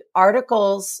tell you,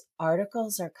 articles are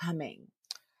coming,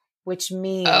 which Oh,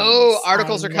 means I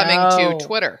articles are coming to know.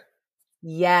 Twitter.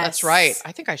 That's right. Yes.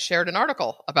 I think I shared an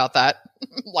article about that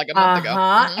like a month ago.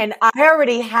 Uh-huh. And I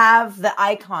already have the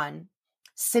icon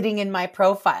sitting in my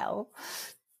profile,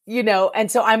 and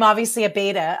so I'm obviously a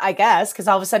beta, I guess, because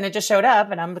all of a sudden it just showed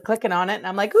up and I'm clicking on it and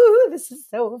I'm like, ooh, this is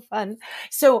so fun.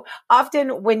 So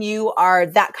often when you are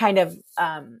that kind of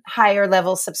higher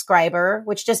level subscriber,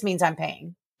 which just means I'm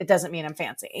paying, it doesn't mean I'm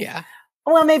fancy. Yeah.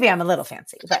 Well, maybe I'm a little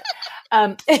fancy, but,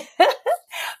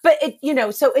 but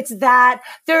so it's that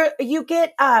there, you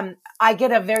get, I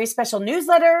get a very special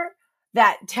newsletter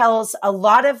that tells a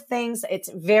lot of things. It's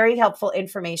very helpful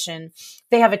information.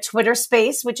 They have a Twitter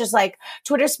space, which is like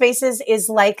Twitter Spaces is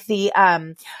like the,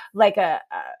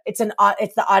 it's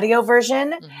the audio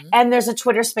version. Mm-hmm. And there's a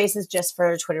Twitter Spaces just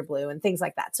for Twitter Blue and things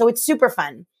like that. So it's super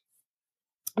fun.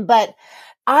 But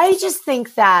I just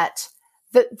think that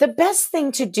the best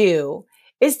thing to do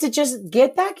is to just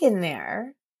get back in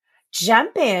there,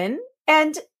 jump in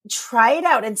and try it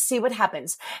out and see what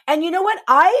happens. And you know what?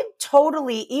 I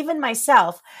totally, even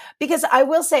myself, because I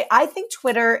will say, I think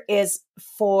Twitter is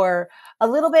for a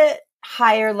little bit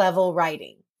higher level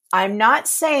writing. I'm not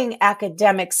saying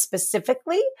academic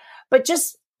specifically, but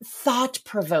just thought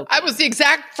provoking. I was the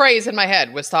exact phrase in my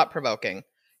head was thought provoking.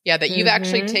 Yeah. That you've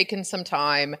actually taken some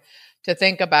time to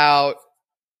think about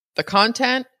the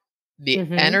content, the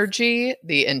energy,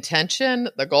 the intention,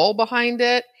 the goal behind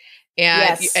it.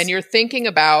 And you're thinking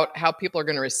about how people are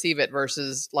going to receive it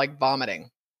versus like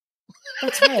vomiting.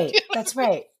 That's right. That's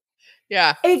right.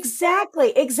 Yeah.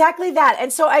 Exactly that.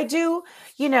 And so I do,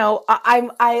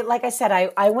 I like I said,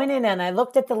 I went in and I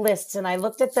looked at the lists and I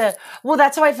looked at that's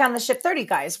how I found the Ship 30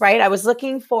 guys, right? I was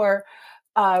looking for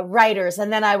writers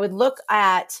and then I would look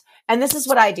at, and this is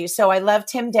what I do. So I love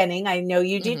Tim Denning. I know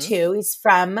you do too. He's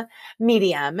from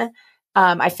Medium.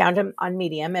 I found him on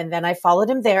Medium and then I followed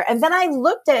him there. And then I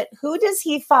looked at who does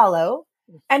he follow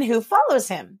and who follows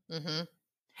him. Mm-hmm.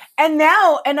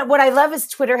 And what I love is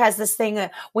Twitter has this thing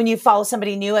when you follow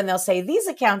somebody new and they'll say, these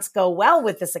accounts go well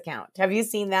with this account. Have you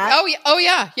seen that? Oh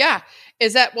yeah. Yeah.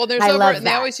 Is that, well, there's and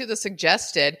they always do the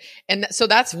suggested. And so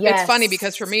it's funny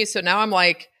because for me, so now I'm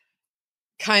like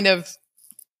kind of,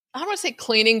 I don't want to say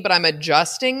cleaning, but I'm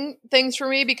adjusting things for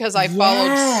me because I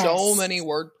followed so many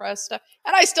WordPress stuff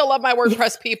and I still love my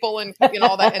WordPress people and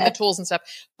all that and the tools and stuff.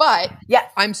 But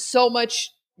I'm so much,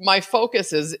 my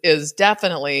focus is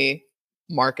definitely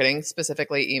marketing,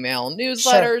 specifically email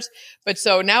newsletters. Sure. But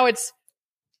so now it's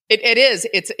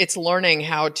learning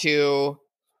how to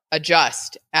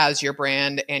adjust as your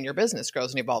brand and your business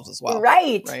grows and evolves as well.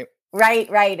 Right.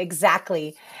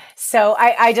 Exactly. So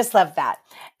I just love that.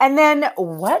 And then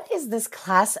what is this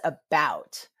class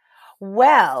about?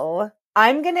 Well,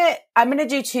 I'm going to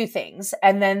do two things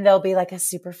and then there'll be like a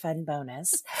super fun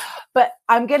bonus, but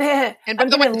and by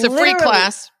the way, it's a free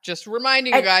class. Just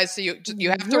reminding you guys. So you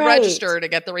have to register to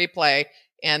get the replay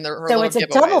and so it's a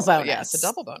double bonus. Yeah, it's a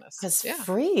double bonus. It's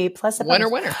free plus a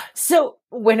winner. So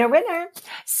winner.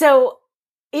 So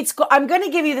I'm going to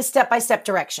give you the step-by-step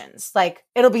directions. Like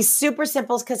it'll be super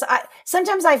simple because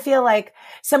sometimes I feel like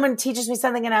someone teaches me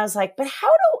something and I was like, but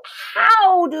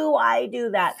how do I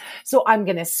do that? So I'm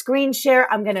going to screen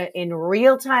share. I'm going to in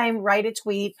real time write a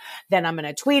tweet. Then I'm going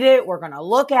to tweet it. We're going to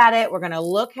look at it. We're going to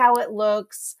look how it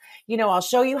looks. I'll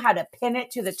show you how to pin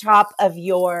it to the top of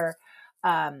your,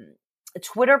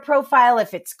 Twitter profile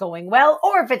if it's going well,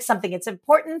 or if it's something that's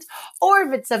important, or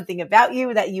if it's something about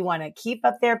you that you want to keep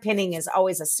up there. Pinning is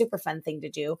always a super fun thing to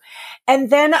do. And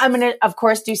then I'm going to, of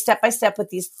course, do step-by-step with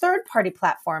these third-party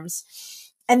platforms.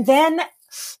 And then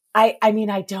I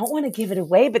don't want to give it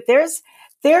away, but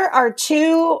there are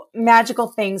two magical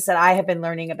things that I have been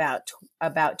learning about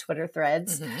Twitter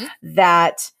threads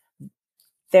that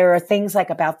there are things like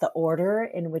about the order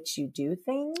in which you do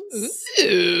things.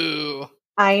 Ooh.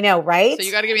 I know, right? So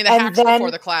you got to give me the hacks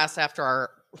before the class after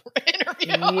our interview.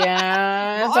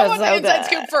 Yeah. I want the inside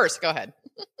scoop first. Go ahead.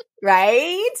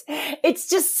 Right? It's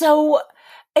just so,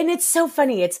 and it's so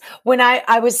funny. It's when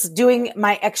I was doing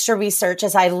my extra research,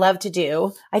 as I love to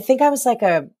do. I think I was like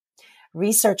a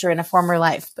researcher in a former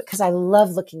life because I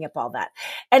love looking up all that.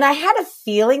 And I had a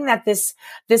feeling that this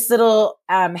little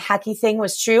hacky thing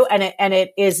was true, and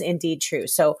it is indeed true.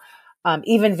 So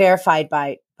even verified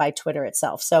by Twitter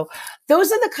itself. So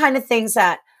those are the kind of things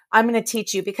that I'm going to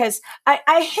teach you because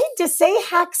I hate to say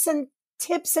hacks and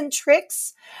tips and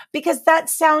tricks because that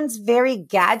sounds very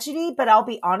gadgety, but I'll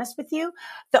be honest with you.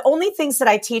 The only things that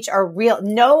I teach are real.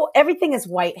 No, everything is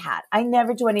white hat. I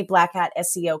never do any black hat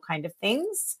SEO kind of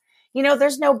things.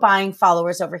 there's no buying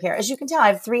followers over here. As you can tell, I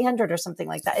have 300 or something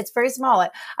like that. It's very small.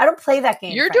 I don't play that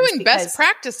game. You're doing best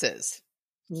practices.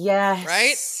 Yes.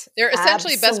 Right? They're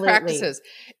essentially best practices.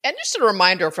 And just a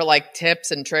reminder for like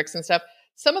tips and tricks and stuff.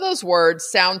 Some of those words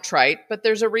sound trite, but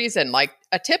there's a reason. Like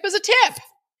a tip is a tip.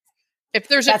 If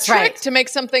there's a trick to make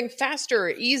something faster,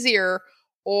 easier,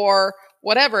 or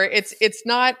whatever, it's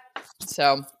not.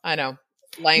 So I know.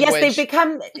 Language. Yes,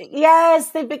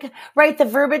 they've become, right. The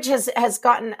verbiage has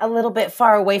gotten a little bit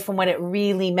far away from what it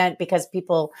really meant because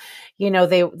people,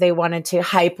 they wanted to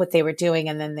hype what they were doing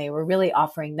and then they were really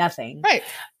offering nothing. Right.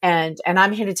 And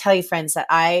I'm here to tell you, friends, that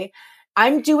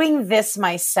I'm doing this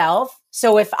myself.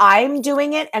 So if I'm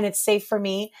doing it and it's safe for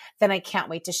me, then I can't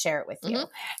wait to share it with you.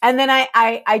 And then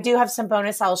I do have some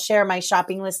bonus. I'll share my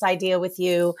shopping list idea with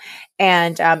you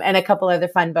and a couple other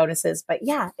fun bonuses. But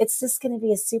yeah, it's just going to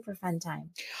be a super fun time.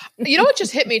 You know what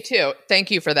just hit me too?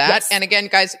 Thank you for that. Yes. And again,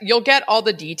 guys, you'll get all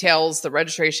the details, the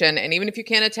registration. And even if you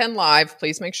can't attend live,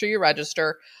 please make sure you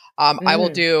register. I will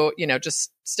do,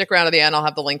 just stick around to the end. I'll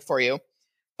have the link for you.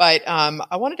 But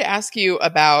I wanted to ask you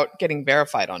about getting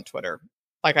verified on Twitter.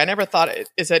 Like, I never thought,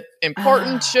 is it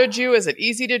important? Should you? Is it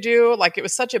easy to do? Like, it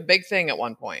was such a big thing at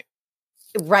one point.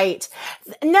 Right.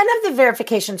 None of the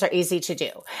verifications are easy to do.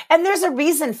 And there's a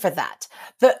reason for that.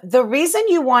 The reason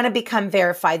you want to become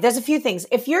verified, there's a few things.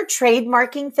 If you're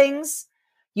trademarking things,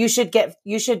 you should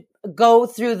go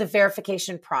through the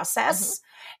verification process.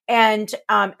 And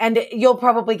you'll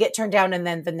probably get turned down and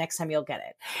then the next time you'll get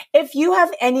it. If you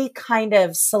have any kind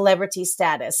of celebrity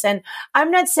status, and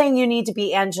I'm not saying you need to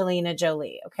be Angelina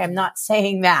Jolie. Okay. I'm not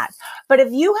saying that, but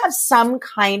if you have some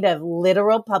kind of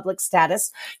literal public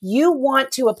status, you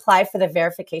want to apply for the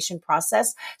verification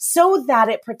process so that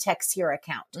it protects your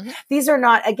account. These are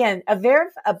not, again,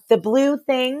 the blue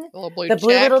thing, the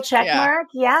blue little check mark.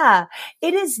 Yeah.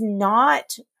 It is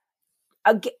not.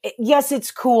 Yes,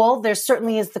 it's cool. There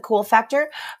certainly is the cool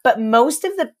factor, but most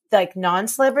of the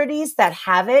non-celebrities that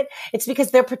have it, it's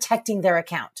because they're protecting their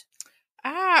account.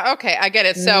 Okay. I get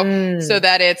it. So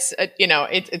that it's,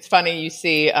 it's funny. You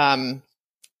see, I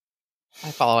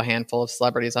follow a handful of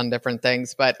celebrities on different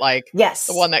things, but the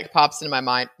one that pops into my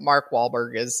mind, Mark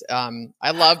Wahlberg is,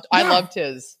 I loved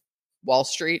his Wall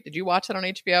Street. Did you watch it on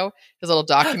HBO? His little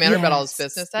documentary about all his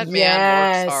business. That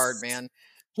man works hard, man.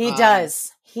 He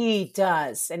does. He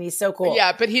does. And he's so cool.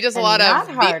 Yeah, but he does a lot of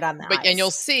hard on that. And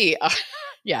you'll see,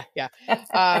 but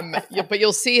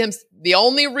you'll see him. The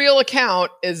only real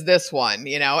account is this one,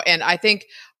 and I think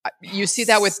you see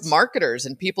that with marketers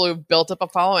and people who've built up a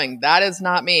following. That is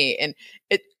not me. And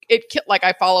it like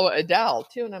I follow Adele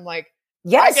too. And I'm like,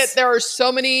 yes, there are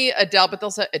so many Adele, but they'll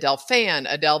say Adele fan,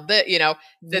 Adele, but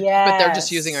they're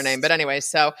just using her name. But anyway,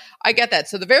 so I get that.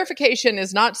 So the verification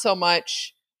is not so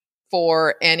much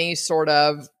for any sort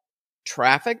of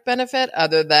traffic benefit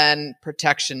other than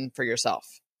protection for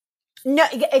yourself. No,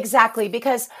 exactly.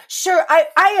 Because sure,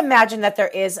 I imagine that there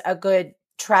is a good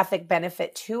traffic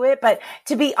benefit to it. But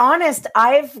to be honest,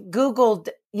 I've Googled,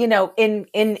 in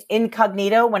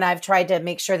incognito when I've tried to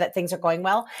make sure that things are going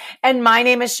well. And my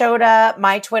name has showed up.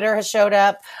 My Twitter has showed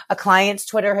up. A client's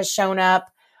Twitter has shown up.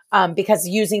 Because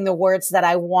using the words that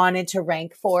I wanted to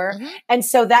rank for. And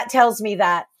so that tells me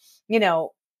that,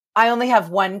 I only have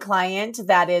one client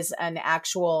that is an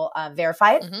actual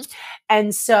verified.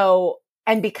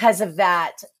 And because of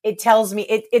that, it tells me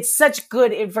it's such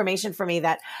good information for me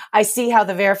that I see how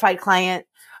the verified client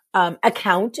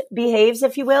account behaves,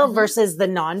 if you will, versus the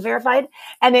non-verified.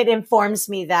 And it informs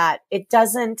me that it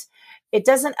doesn't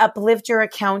uplift your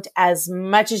account as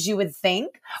much as you would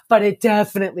think, but it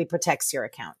definitely protects your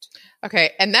account.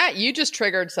 Okay. And that you just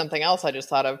triggered something else I just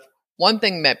thought of. One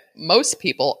thing that most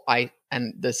people,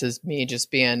 and this is me just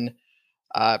being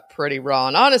pretty raw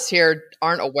and honest here,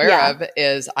 aren't aware of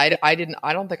is I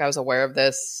don't think I was aware of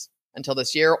this until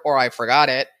this year, or I forgot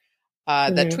it.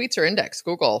 That tweets are indexed.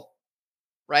 Google,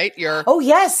 right? Hello.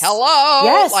 Yes.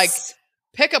 Like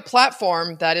pick a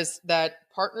platform that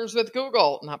partners with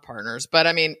Google, not partners, but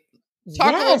I mean,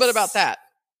 talk a little bit about that.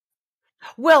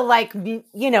 Well,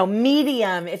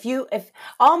 Medium, if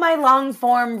all my long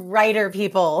form writer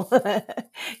people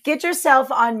get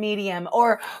yourself on Medium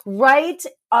or write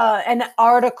an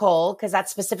article, because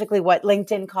that's specifically what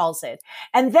LinkedIn calls it.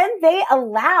 And then they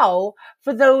allow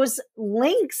for those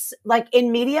links, like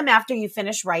in Medium, after you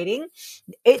finish writing,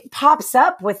 it pops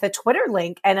up with a Twitter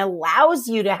link and allows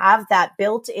you to have that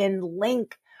built-in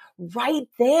link right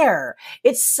there.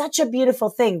 It's such a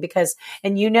beautiful thing because,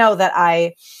 and that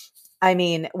I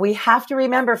mean, we have to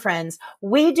remember, friends,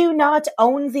 we do not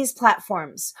own these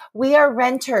platforms. We are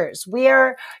renters. We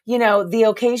are, the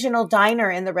occasional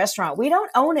diner in the restaurant. We don't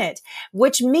own it,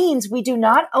 which means we do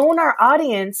not own our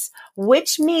audience,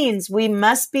 which means we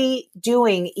must be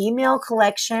doing email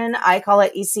collection. I call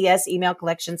it ECS, email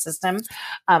collection system.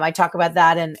 I talk about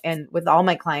that and with all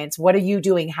my clients. What are you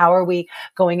doing? How are we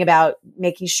going about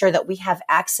making sure that we have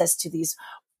access to these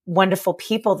wonderful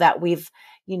people that we've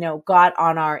got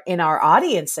in our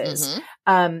audiences,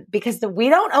 because we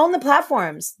don't own the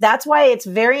platforms. That's why it's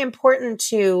very important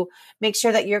to make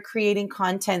sure that you're creating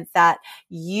content that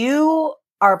you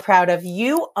are proud of,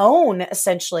 you own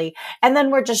essentially, and then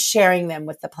we're just sharing them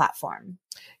with the platform.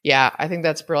 Yeah, I think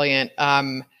that's brilliant.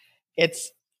 Do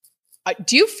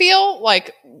you feel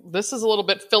like this is a little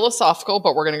bit philosophical,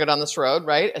 but we're going to go down this road,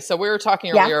 right? So we were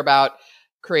talking earlier about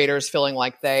creators feeling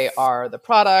like they are the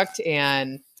product,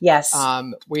 and yes,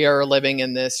 we are living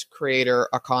in this creator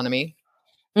economy.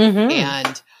 Mm-hmm.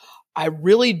 And I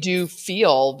really do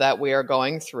feel that we are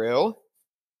going through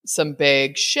some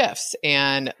big shifts,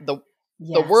 and the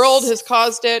world has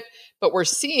caused it, but we're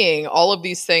seeing all of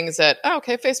these things that,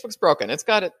 okay, Facebook's broken. It's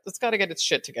got to get its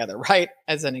shit together, right?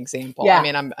 As an example. Yeah. I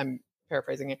mean, I'm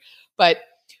paraphrasing it, but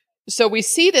so we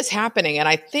see this happening, and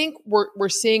I think we're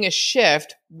seeing a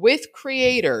shift with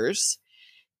creators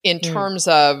in terms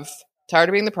of tired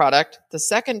of being the product. The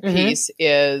second piece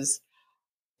is,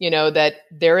 that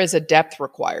there is a depth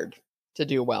required to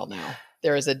do well now.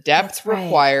 There is a depth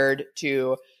required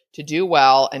to do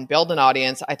well and build an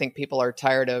audience. I think people are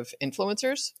tired of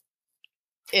influencers,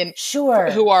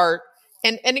 who are,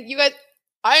 and you guys,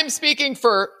 I'm speaking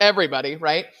for everybody,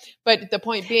 right? But the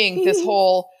point being, this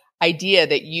whole idea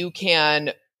that you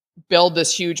can build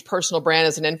this huge personal brand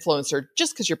as an influencer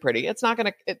just because you're pretty, it's not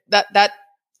going to,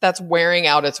 that's wearing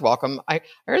out its welcome. I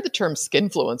heard the term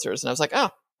skinfluencers and I was like, oh,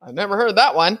 I've never heard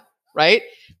that one. Right.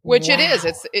 Which it is,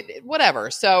 it's whatever.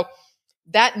 So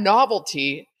that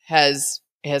novelty has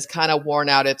kind of worn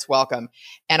out its welcome.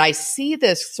 And I see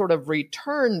this sort of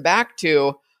return back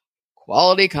to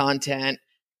quality content,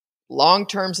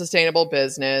 long-term sustainable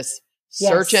business,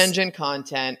 search engine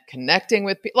content, connecting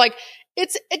with people. Like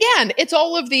it's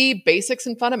all of the basics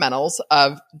and fundamentals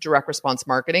of direct response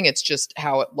marketing. It's just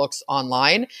how it looks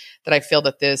online that I feel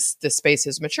that this space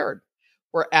has matured.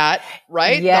 We're at,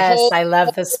 right? Yes, I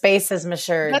love the space has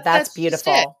matured. That's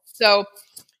beautiful. So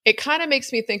it kind of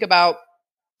makes me think about,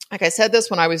 like I said this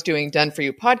when I was doing Done For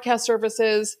You podcast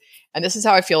services, and this is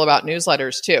how I feel about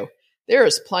newsletters too. There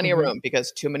is plenty of room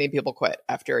because too many people quit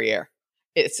after a year.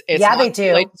 It's not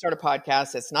too late to start a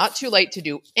podcast. It's not too late to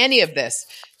do any of this.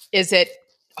 Is it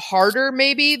harder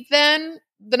maybe than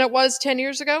it was 10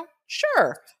 years ago?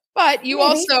 Sure. But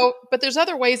but there's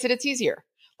other ways that it's easier.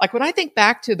 Like when I think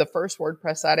back to the first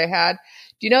WordPress site I had,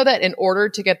 do you know that in order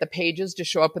to get the pages to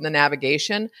show up in the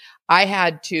navigation, I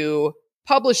had to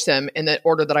publish them in the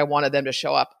order that I wanted them to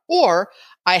show up, or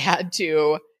I had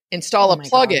to install a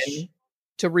plugin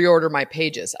to reorder my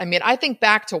pages. I mean, I think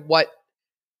back to what,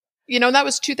 that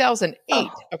was 2008.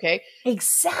 Okay.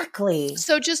 Exactly.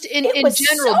 So just in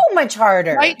general, so much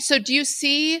harder. Right. So do you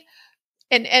see,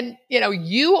 and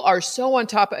you are so on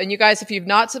top. And you guys, if you've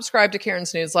not subscribed to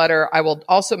Karen's newsletter, I will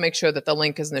also make sure that the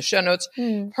link is in the show notes.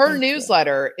 Her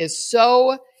newsletter is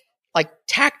so like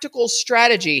tactical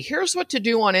strategy. Here's what to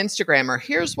do on Instagram, or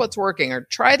here's what's working, or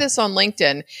try this on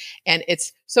LinkedIn. And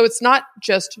it's not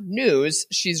just news.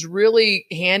 She's really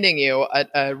handing you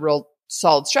a real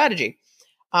solid strategy.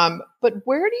 But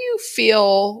where do you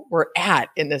feel we're at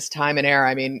in this time and era?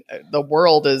 I mean, the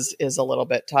world is a little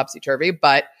bit topsy-turvy,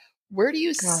 but where do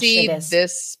you see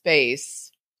this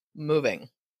space moving?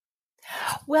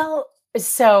 Well,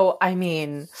 so, I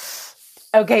mean,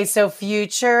 okay, so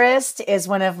futurist is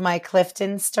one of my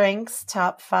Clifton strengths,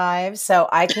 top 5. So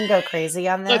I can go crazy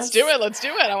on this. Let's do it.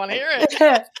 I want to hear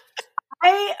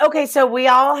it. So we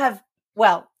all have,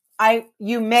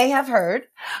 you may have heard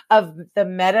of the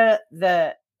Meta,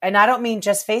 and I don't mean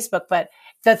just Facebook, but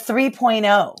the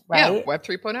 3.0, right? Yeah, Web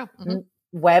 3.0. Mm-hmm.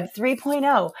 Web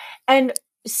 3.0. And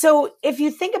so if you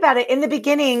think about it, in the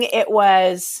beginning, it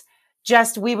was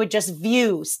we would just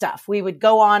view stuff. We would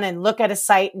go on and look at a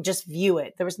site and just view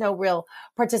it. There was no real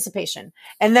participation.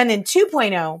 And then in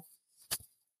 2.0,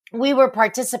 we were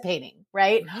participating,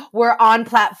 right? Mm-hmm. We're on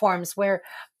platforms. We're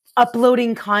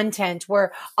uploading content.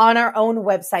 We're on our own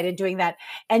website and doing that.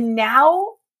 And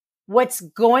now what's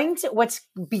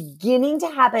beginning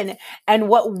to happen and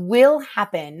what will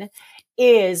happen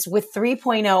is with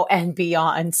 3.0 and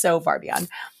beyond, so far beyond,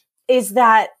 is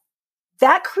that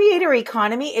that creator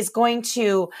economy is going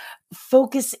to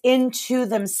focus into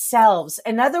themselves.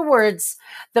 In other words,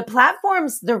 the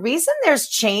platforms, the reason there's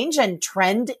change and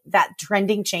that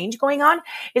trending change going on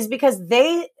is because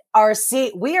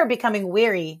we are becoming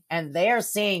weary and they are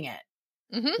seeing it.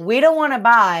 Mm-hmm. We don't want to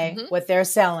buy what they're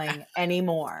selling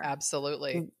anymore.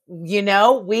 Absolutely.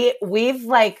 We've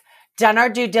like done our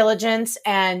due diligence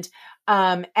and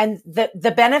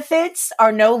the benefits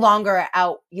are no longer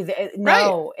out.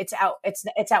 No, it's out.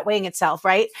 It's outweighing itself.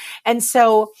 Right. And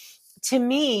so to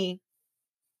me,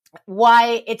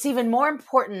 why it's even more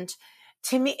important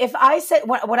to me, if I said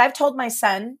what I've told my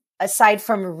son, aside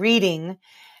from reading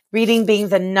being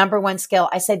the number one skill,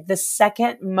 I said the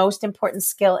second most important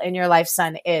skill in your life,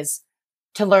 son, is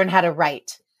to learn how to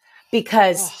write,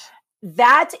 because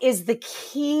that is the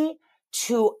key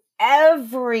to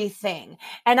everything.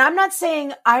 And I'm not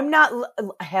saying I am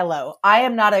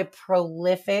not a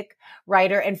prolific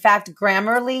writer. In fact,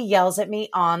 Grammarly yells at me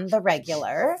on the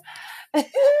regular. I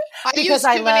use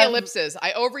too many ellipses.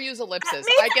 I overuse ellipses.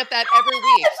 I get that every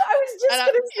week. I was just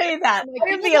going to say that.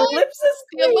 The ellipsis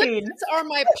queen. The ellipses are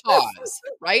my pause,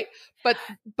 right? But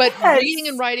reading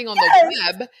and writing on the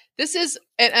web, this is,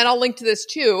 and I'll link to this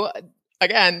too.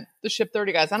 Again, the Ship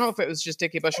 30 guys. I don't know if it was just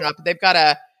Dickie Bush or not, but they've got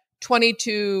a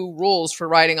 22 rules for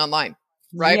writing online,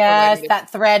 right? Yes,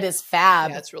 that thread is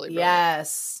fab. Yeah, it's really brilliant.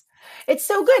 Yes. It's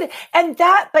so good.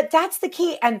 But that's the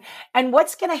key. And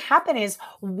what's going to happen is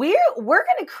we're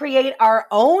going to create our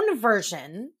own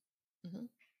version.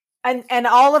 And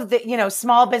all of the,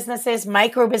 small businesses,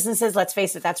 micro businesses, let's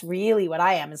face it, that's really what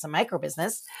I am, is a micro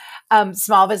business,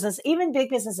 small business, even big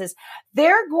businesses.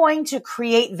 They're going to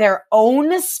create their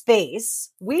own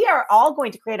space. We are all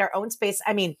going to create our own space.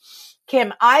 I mean,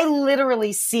 Kim, I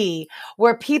literally see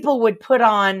where people would put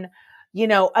on,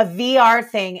 a VR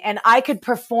thing and I could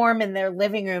perform in their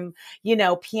living room,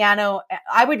 piano.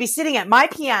 I would be sitting at my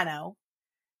piano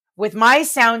with my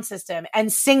sound system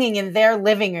and singing in their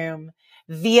living room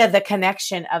via the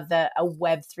connection of a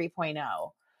web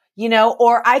 3.0,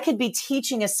 or I could be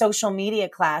teaching a social media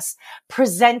class,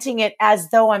 presenting it as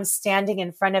though I'm standing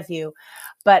in front of you,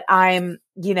 but I'm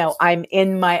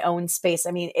in my own space.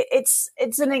 I mean, it's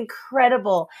an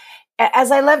incredible,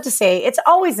 as I love to say, it's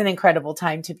always an incredible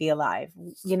time to be alive,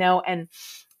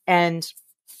 and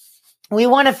we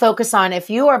want to focus on, if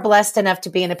you are blessed enough to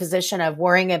be in a position of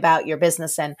worrying about your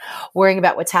business and worrying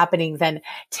about what's happening, then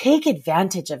take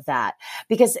advantage of that,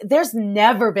 because there's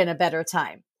never been a better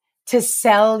time to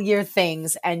sell your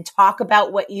things and talk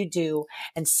about what you do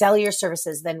and sell your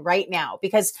services than right now.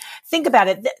 Because think about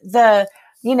it,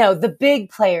 the big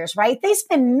players, right? They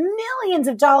spend millions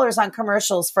of dollars on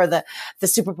commercials for the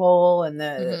Super Bowl and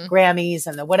the Grammys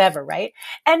and the whatever, right?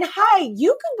 And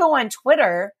you can go on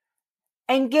Twitter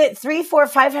and get 300, 400,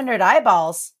 500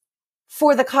 eyeballs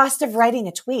for the cost of writing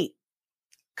a tweet.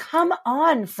 Come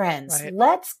on, friends. Right.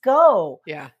 Let's go.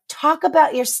 Yeah. Talk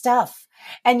about your stuff.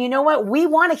 And you know what? We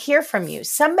want to hear from you.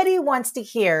 Somebody wants to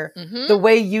hear the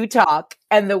way you talk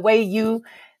and the way you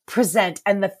present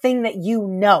and the thing that you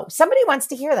know. Somebody wants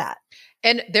to hear that.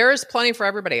 And there is plenty for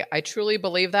everybody. I truly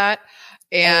believe that.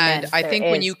 And I think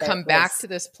when you come back to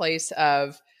this place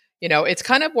of, it's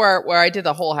kind of where I did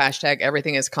the whole hashtag,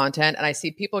 everything is content. And I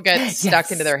see people get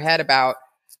stuck into their head about,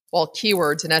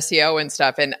 keywords and SEO and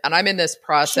stuff. And I'm in this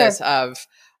process of,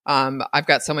 I've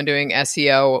got someone doing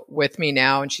SEO with me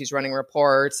now, and she's running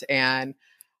reports. And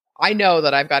I know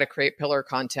that I've got to create pillar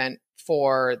content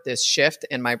for this shift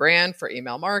in my brand, for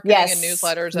email marketing and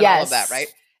newsletters and all of that,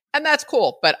 right? And that's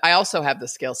cool. But I also have the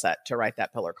skill set to write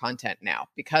that pillar content now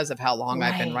because of how long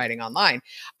I've been writing online.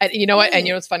 And you know what? And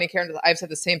what's funny, Karen, I've said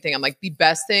the same thing. I'm like, the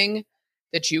best thing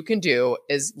that you can do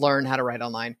is learn how to write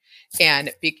online.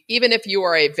 And even if you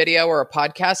are a video or a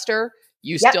podcaster,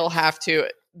 you still have to,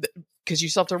 because you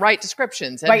still have to write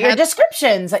descriptions. And write your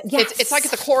descriptions. Yes. It's like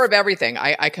at the core of everything.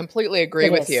 I completely agree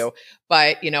with you.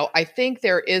 But, I think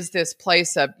there is this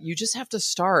place of, you just have to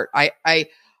start.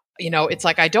 It's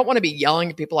like, I don't want to be yelling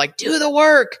at people like, do the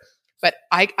work. But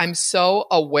I'm so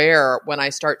aware when I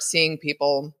start seeing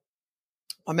people,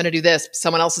 I'm going to do this.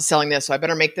 Someone else is selling this, so I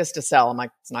better make this to sell. I'm like,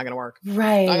 it's not going to work.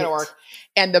 Right. It's not going to work.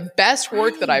 And the best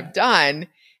work that I've done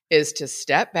is to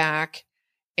step back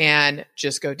and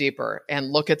just go deeper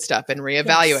and look at stuff and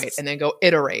reevaluate and then go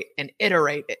iterate and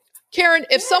iterate it. Karen,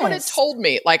 if someone had told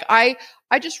me, like I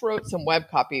just wrote some web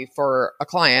copy for a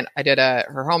client. I did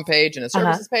her homepage and a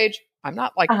services page. I'm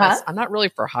not like this. I'm not really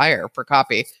for hire for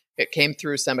copy. It came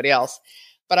through somebody else.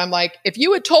 But I'm like, if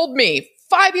you had told me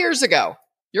 5 years ago,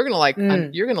 you're going to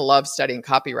you're going to love studying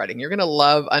copywriting. You're going to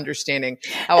love understanding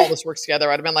how all this works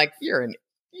together. I'd have been like, you're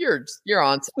you're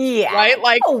on, Yeah. right?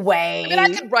 Like, no way. I mean,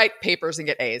 I could write papers and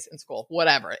get A's in school,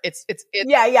 whatever. It's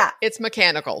Yeah. it's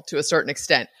mechanical to a certain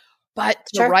extent, but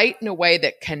to Sure. write in a way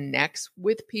that connects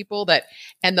with people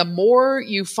and the more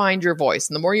you find your voice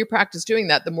and the more you practice doing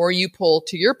that, the more you pull,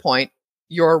 to your point,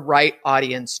 your right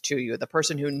audience to you, the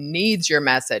person who needs your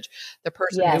message, the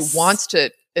person Yes. who wants to,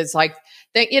 is like,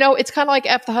 it's kind of like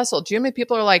F the hustle. Do you know how many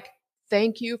people are like,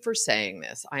 thank you for saying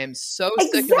this. I am so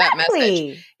sick of that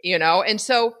message, and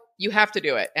so you have to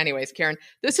do it. Anyways, Karen,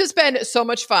 this has been so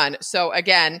much fun. So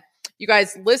again, you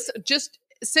guys just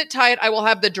sit tight. I will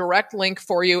have the direct link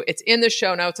for you. It's in the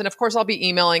show notes. And of course, I'll be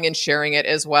emailing and sharing it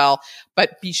as well.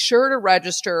 But be sure to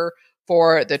register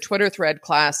for the Twitter thread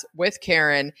class with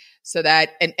Karen so that,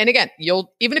 and again,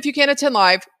 even if you can't attend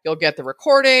live, you'll get the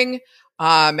recording.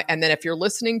 And then if you're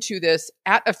listening to this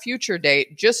at a future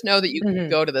date, just know that you can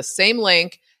go to the same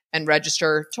link and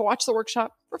register to watch the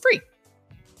workshop for free.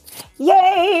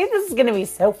 Yay! This is going to be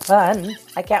so fun.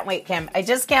 I can't wait, Kim. I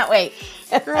just can't wait.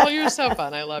 Girl, you're so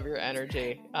fun. I love your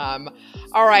energy. All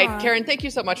right, Karen, thank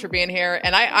you so much for being here.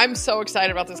 And I'm so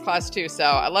excited about this class too. So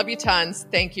I love you tons.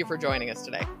 Thank you for joining us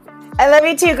today. I love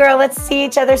you too, girl. Let's see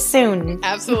each other soon.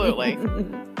 Absolutely.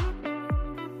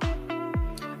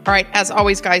 All right. As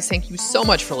always, guys, thank you so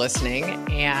much for listening.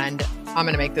 And I'm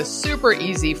going to make this super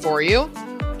easy for you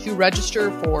to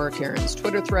register for Karen's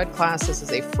Twitter thread class. This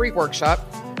is a free workshop.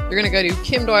 You're going to go to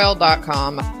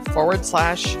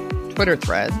kimdoyle.com/Twitter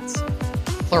threads,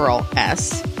 plural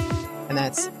S, and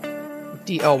that's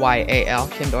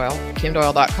DOYAL, Kim Doyle,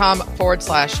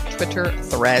 kimdoyle.com/Twitter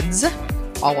threads,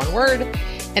 all one word.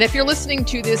 And if you're listening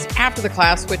to this after the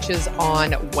class, which is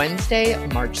on Wednesday,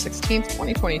 March 16th,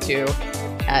 2022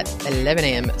 at 11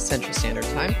 a.m. Central Standard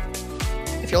Time,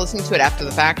 if you're listening to it after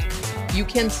the fact, you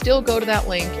can still go to that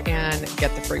link and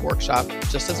get the free workshop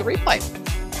just as a replay.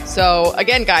 So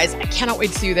again, guys, I cannot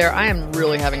wait to see you there. I am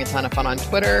really having a ton of fun on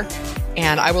Twitter,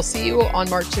 and I will see you on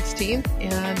March 16th.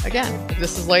 And again, if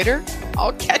this is later,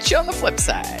 I'll catch you on the flip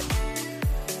side.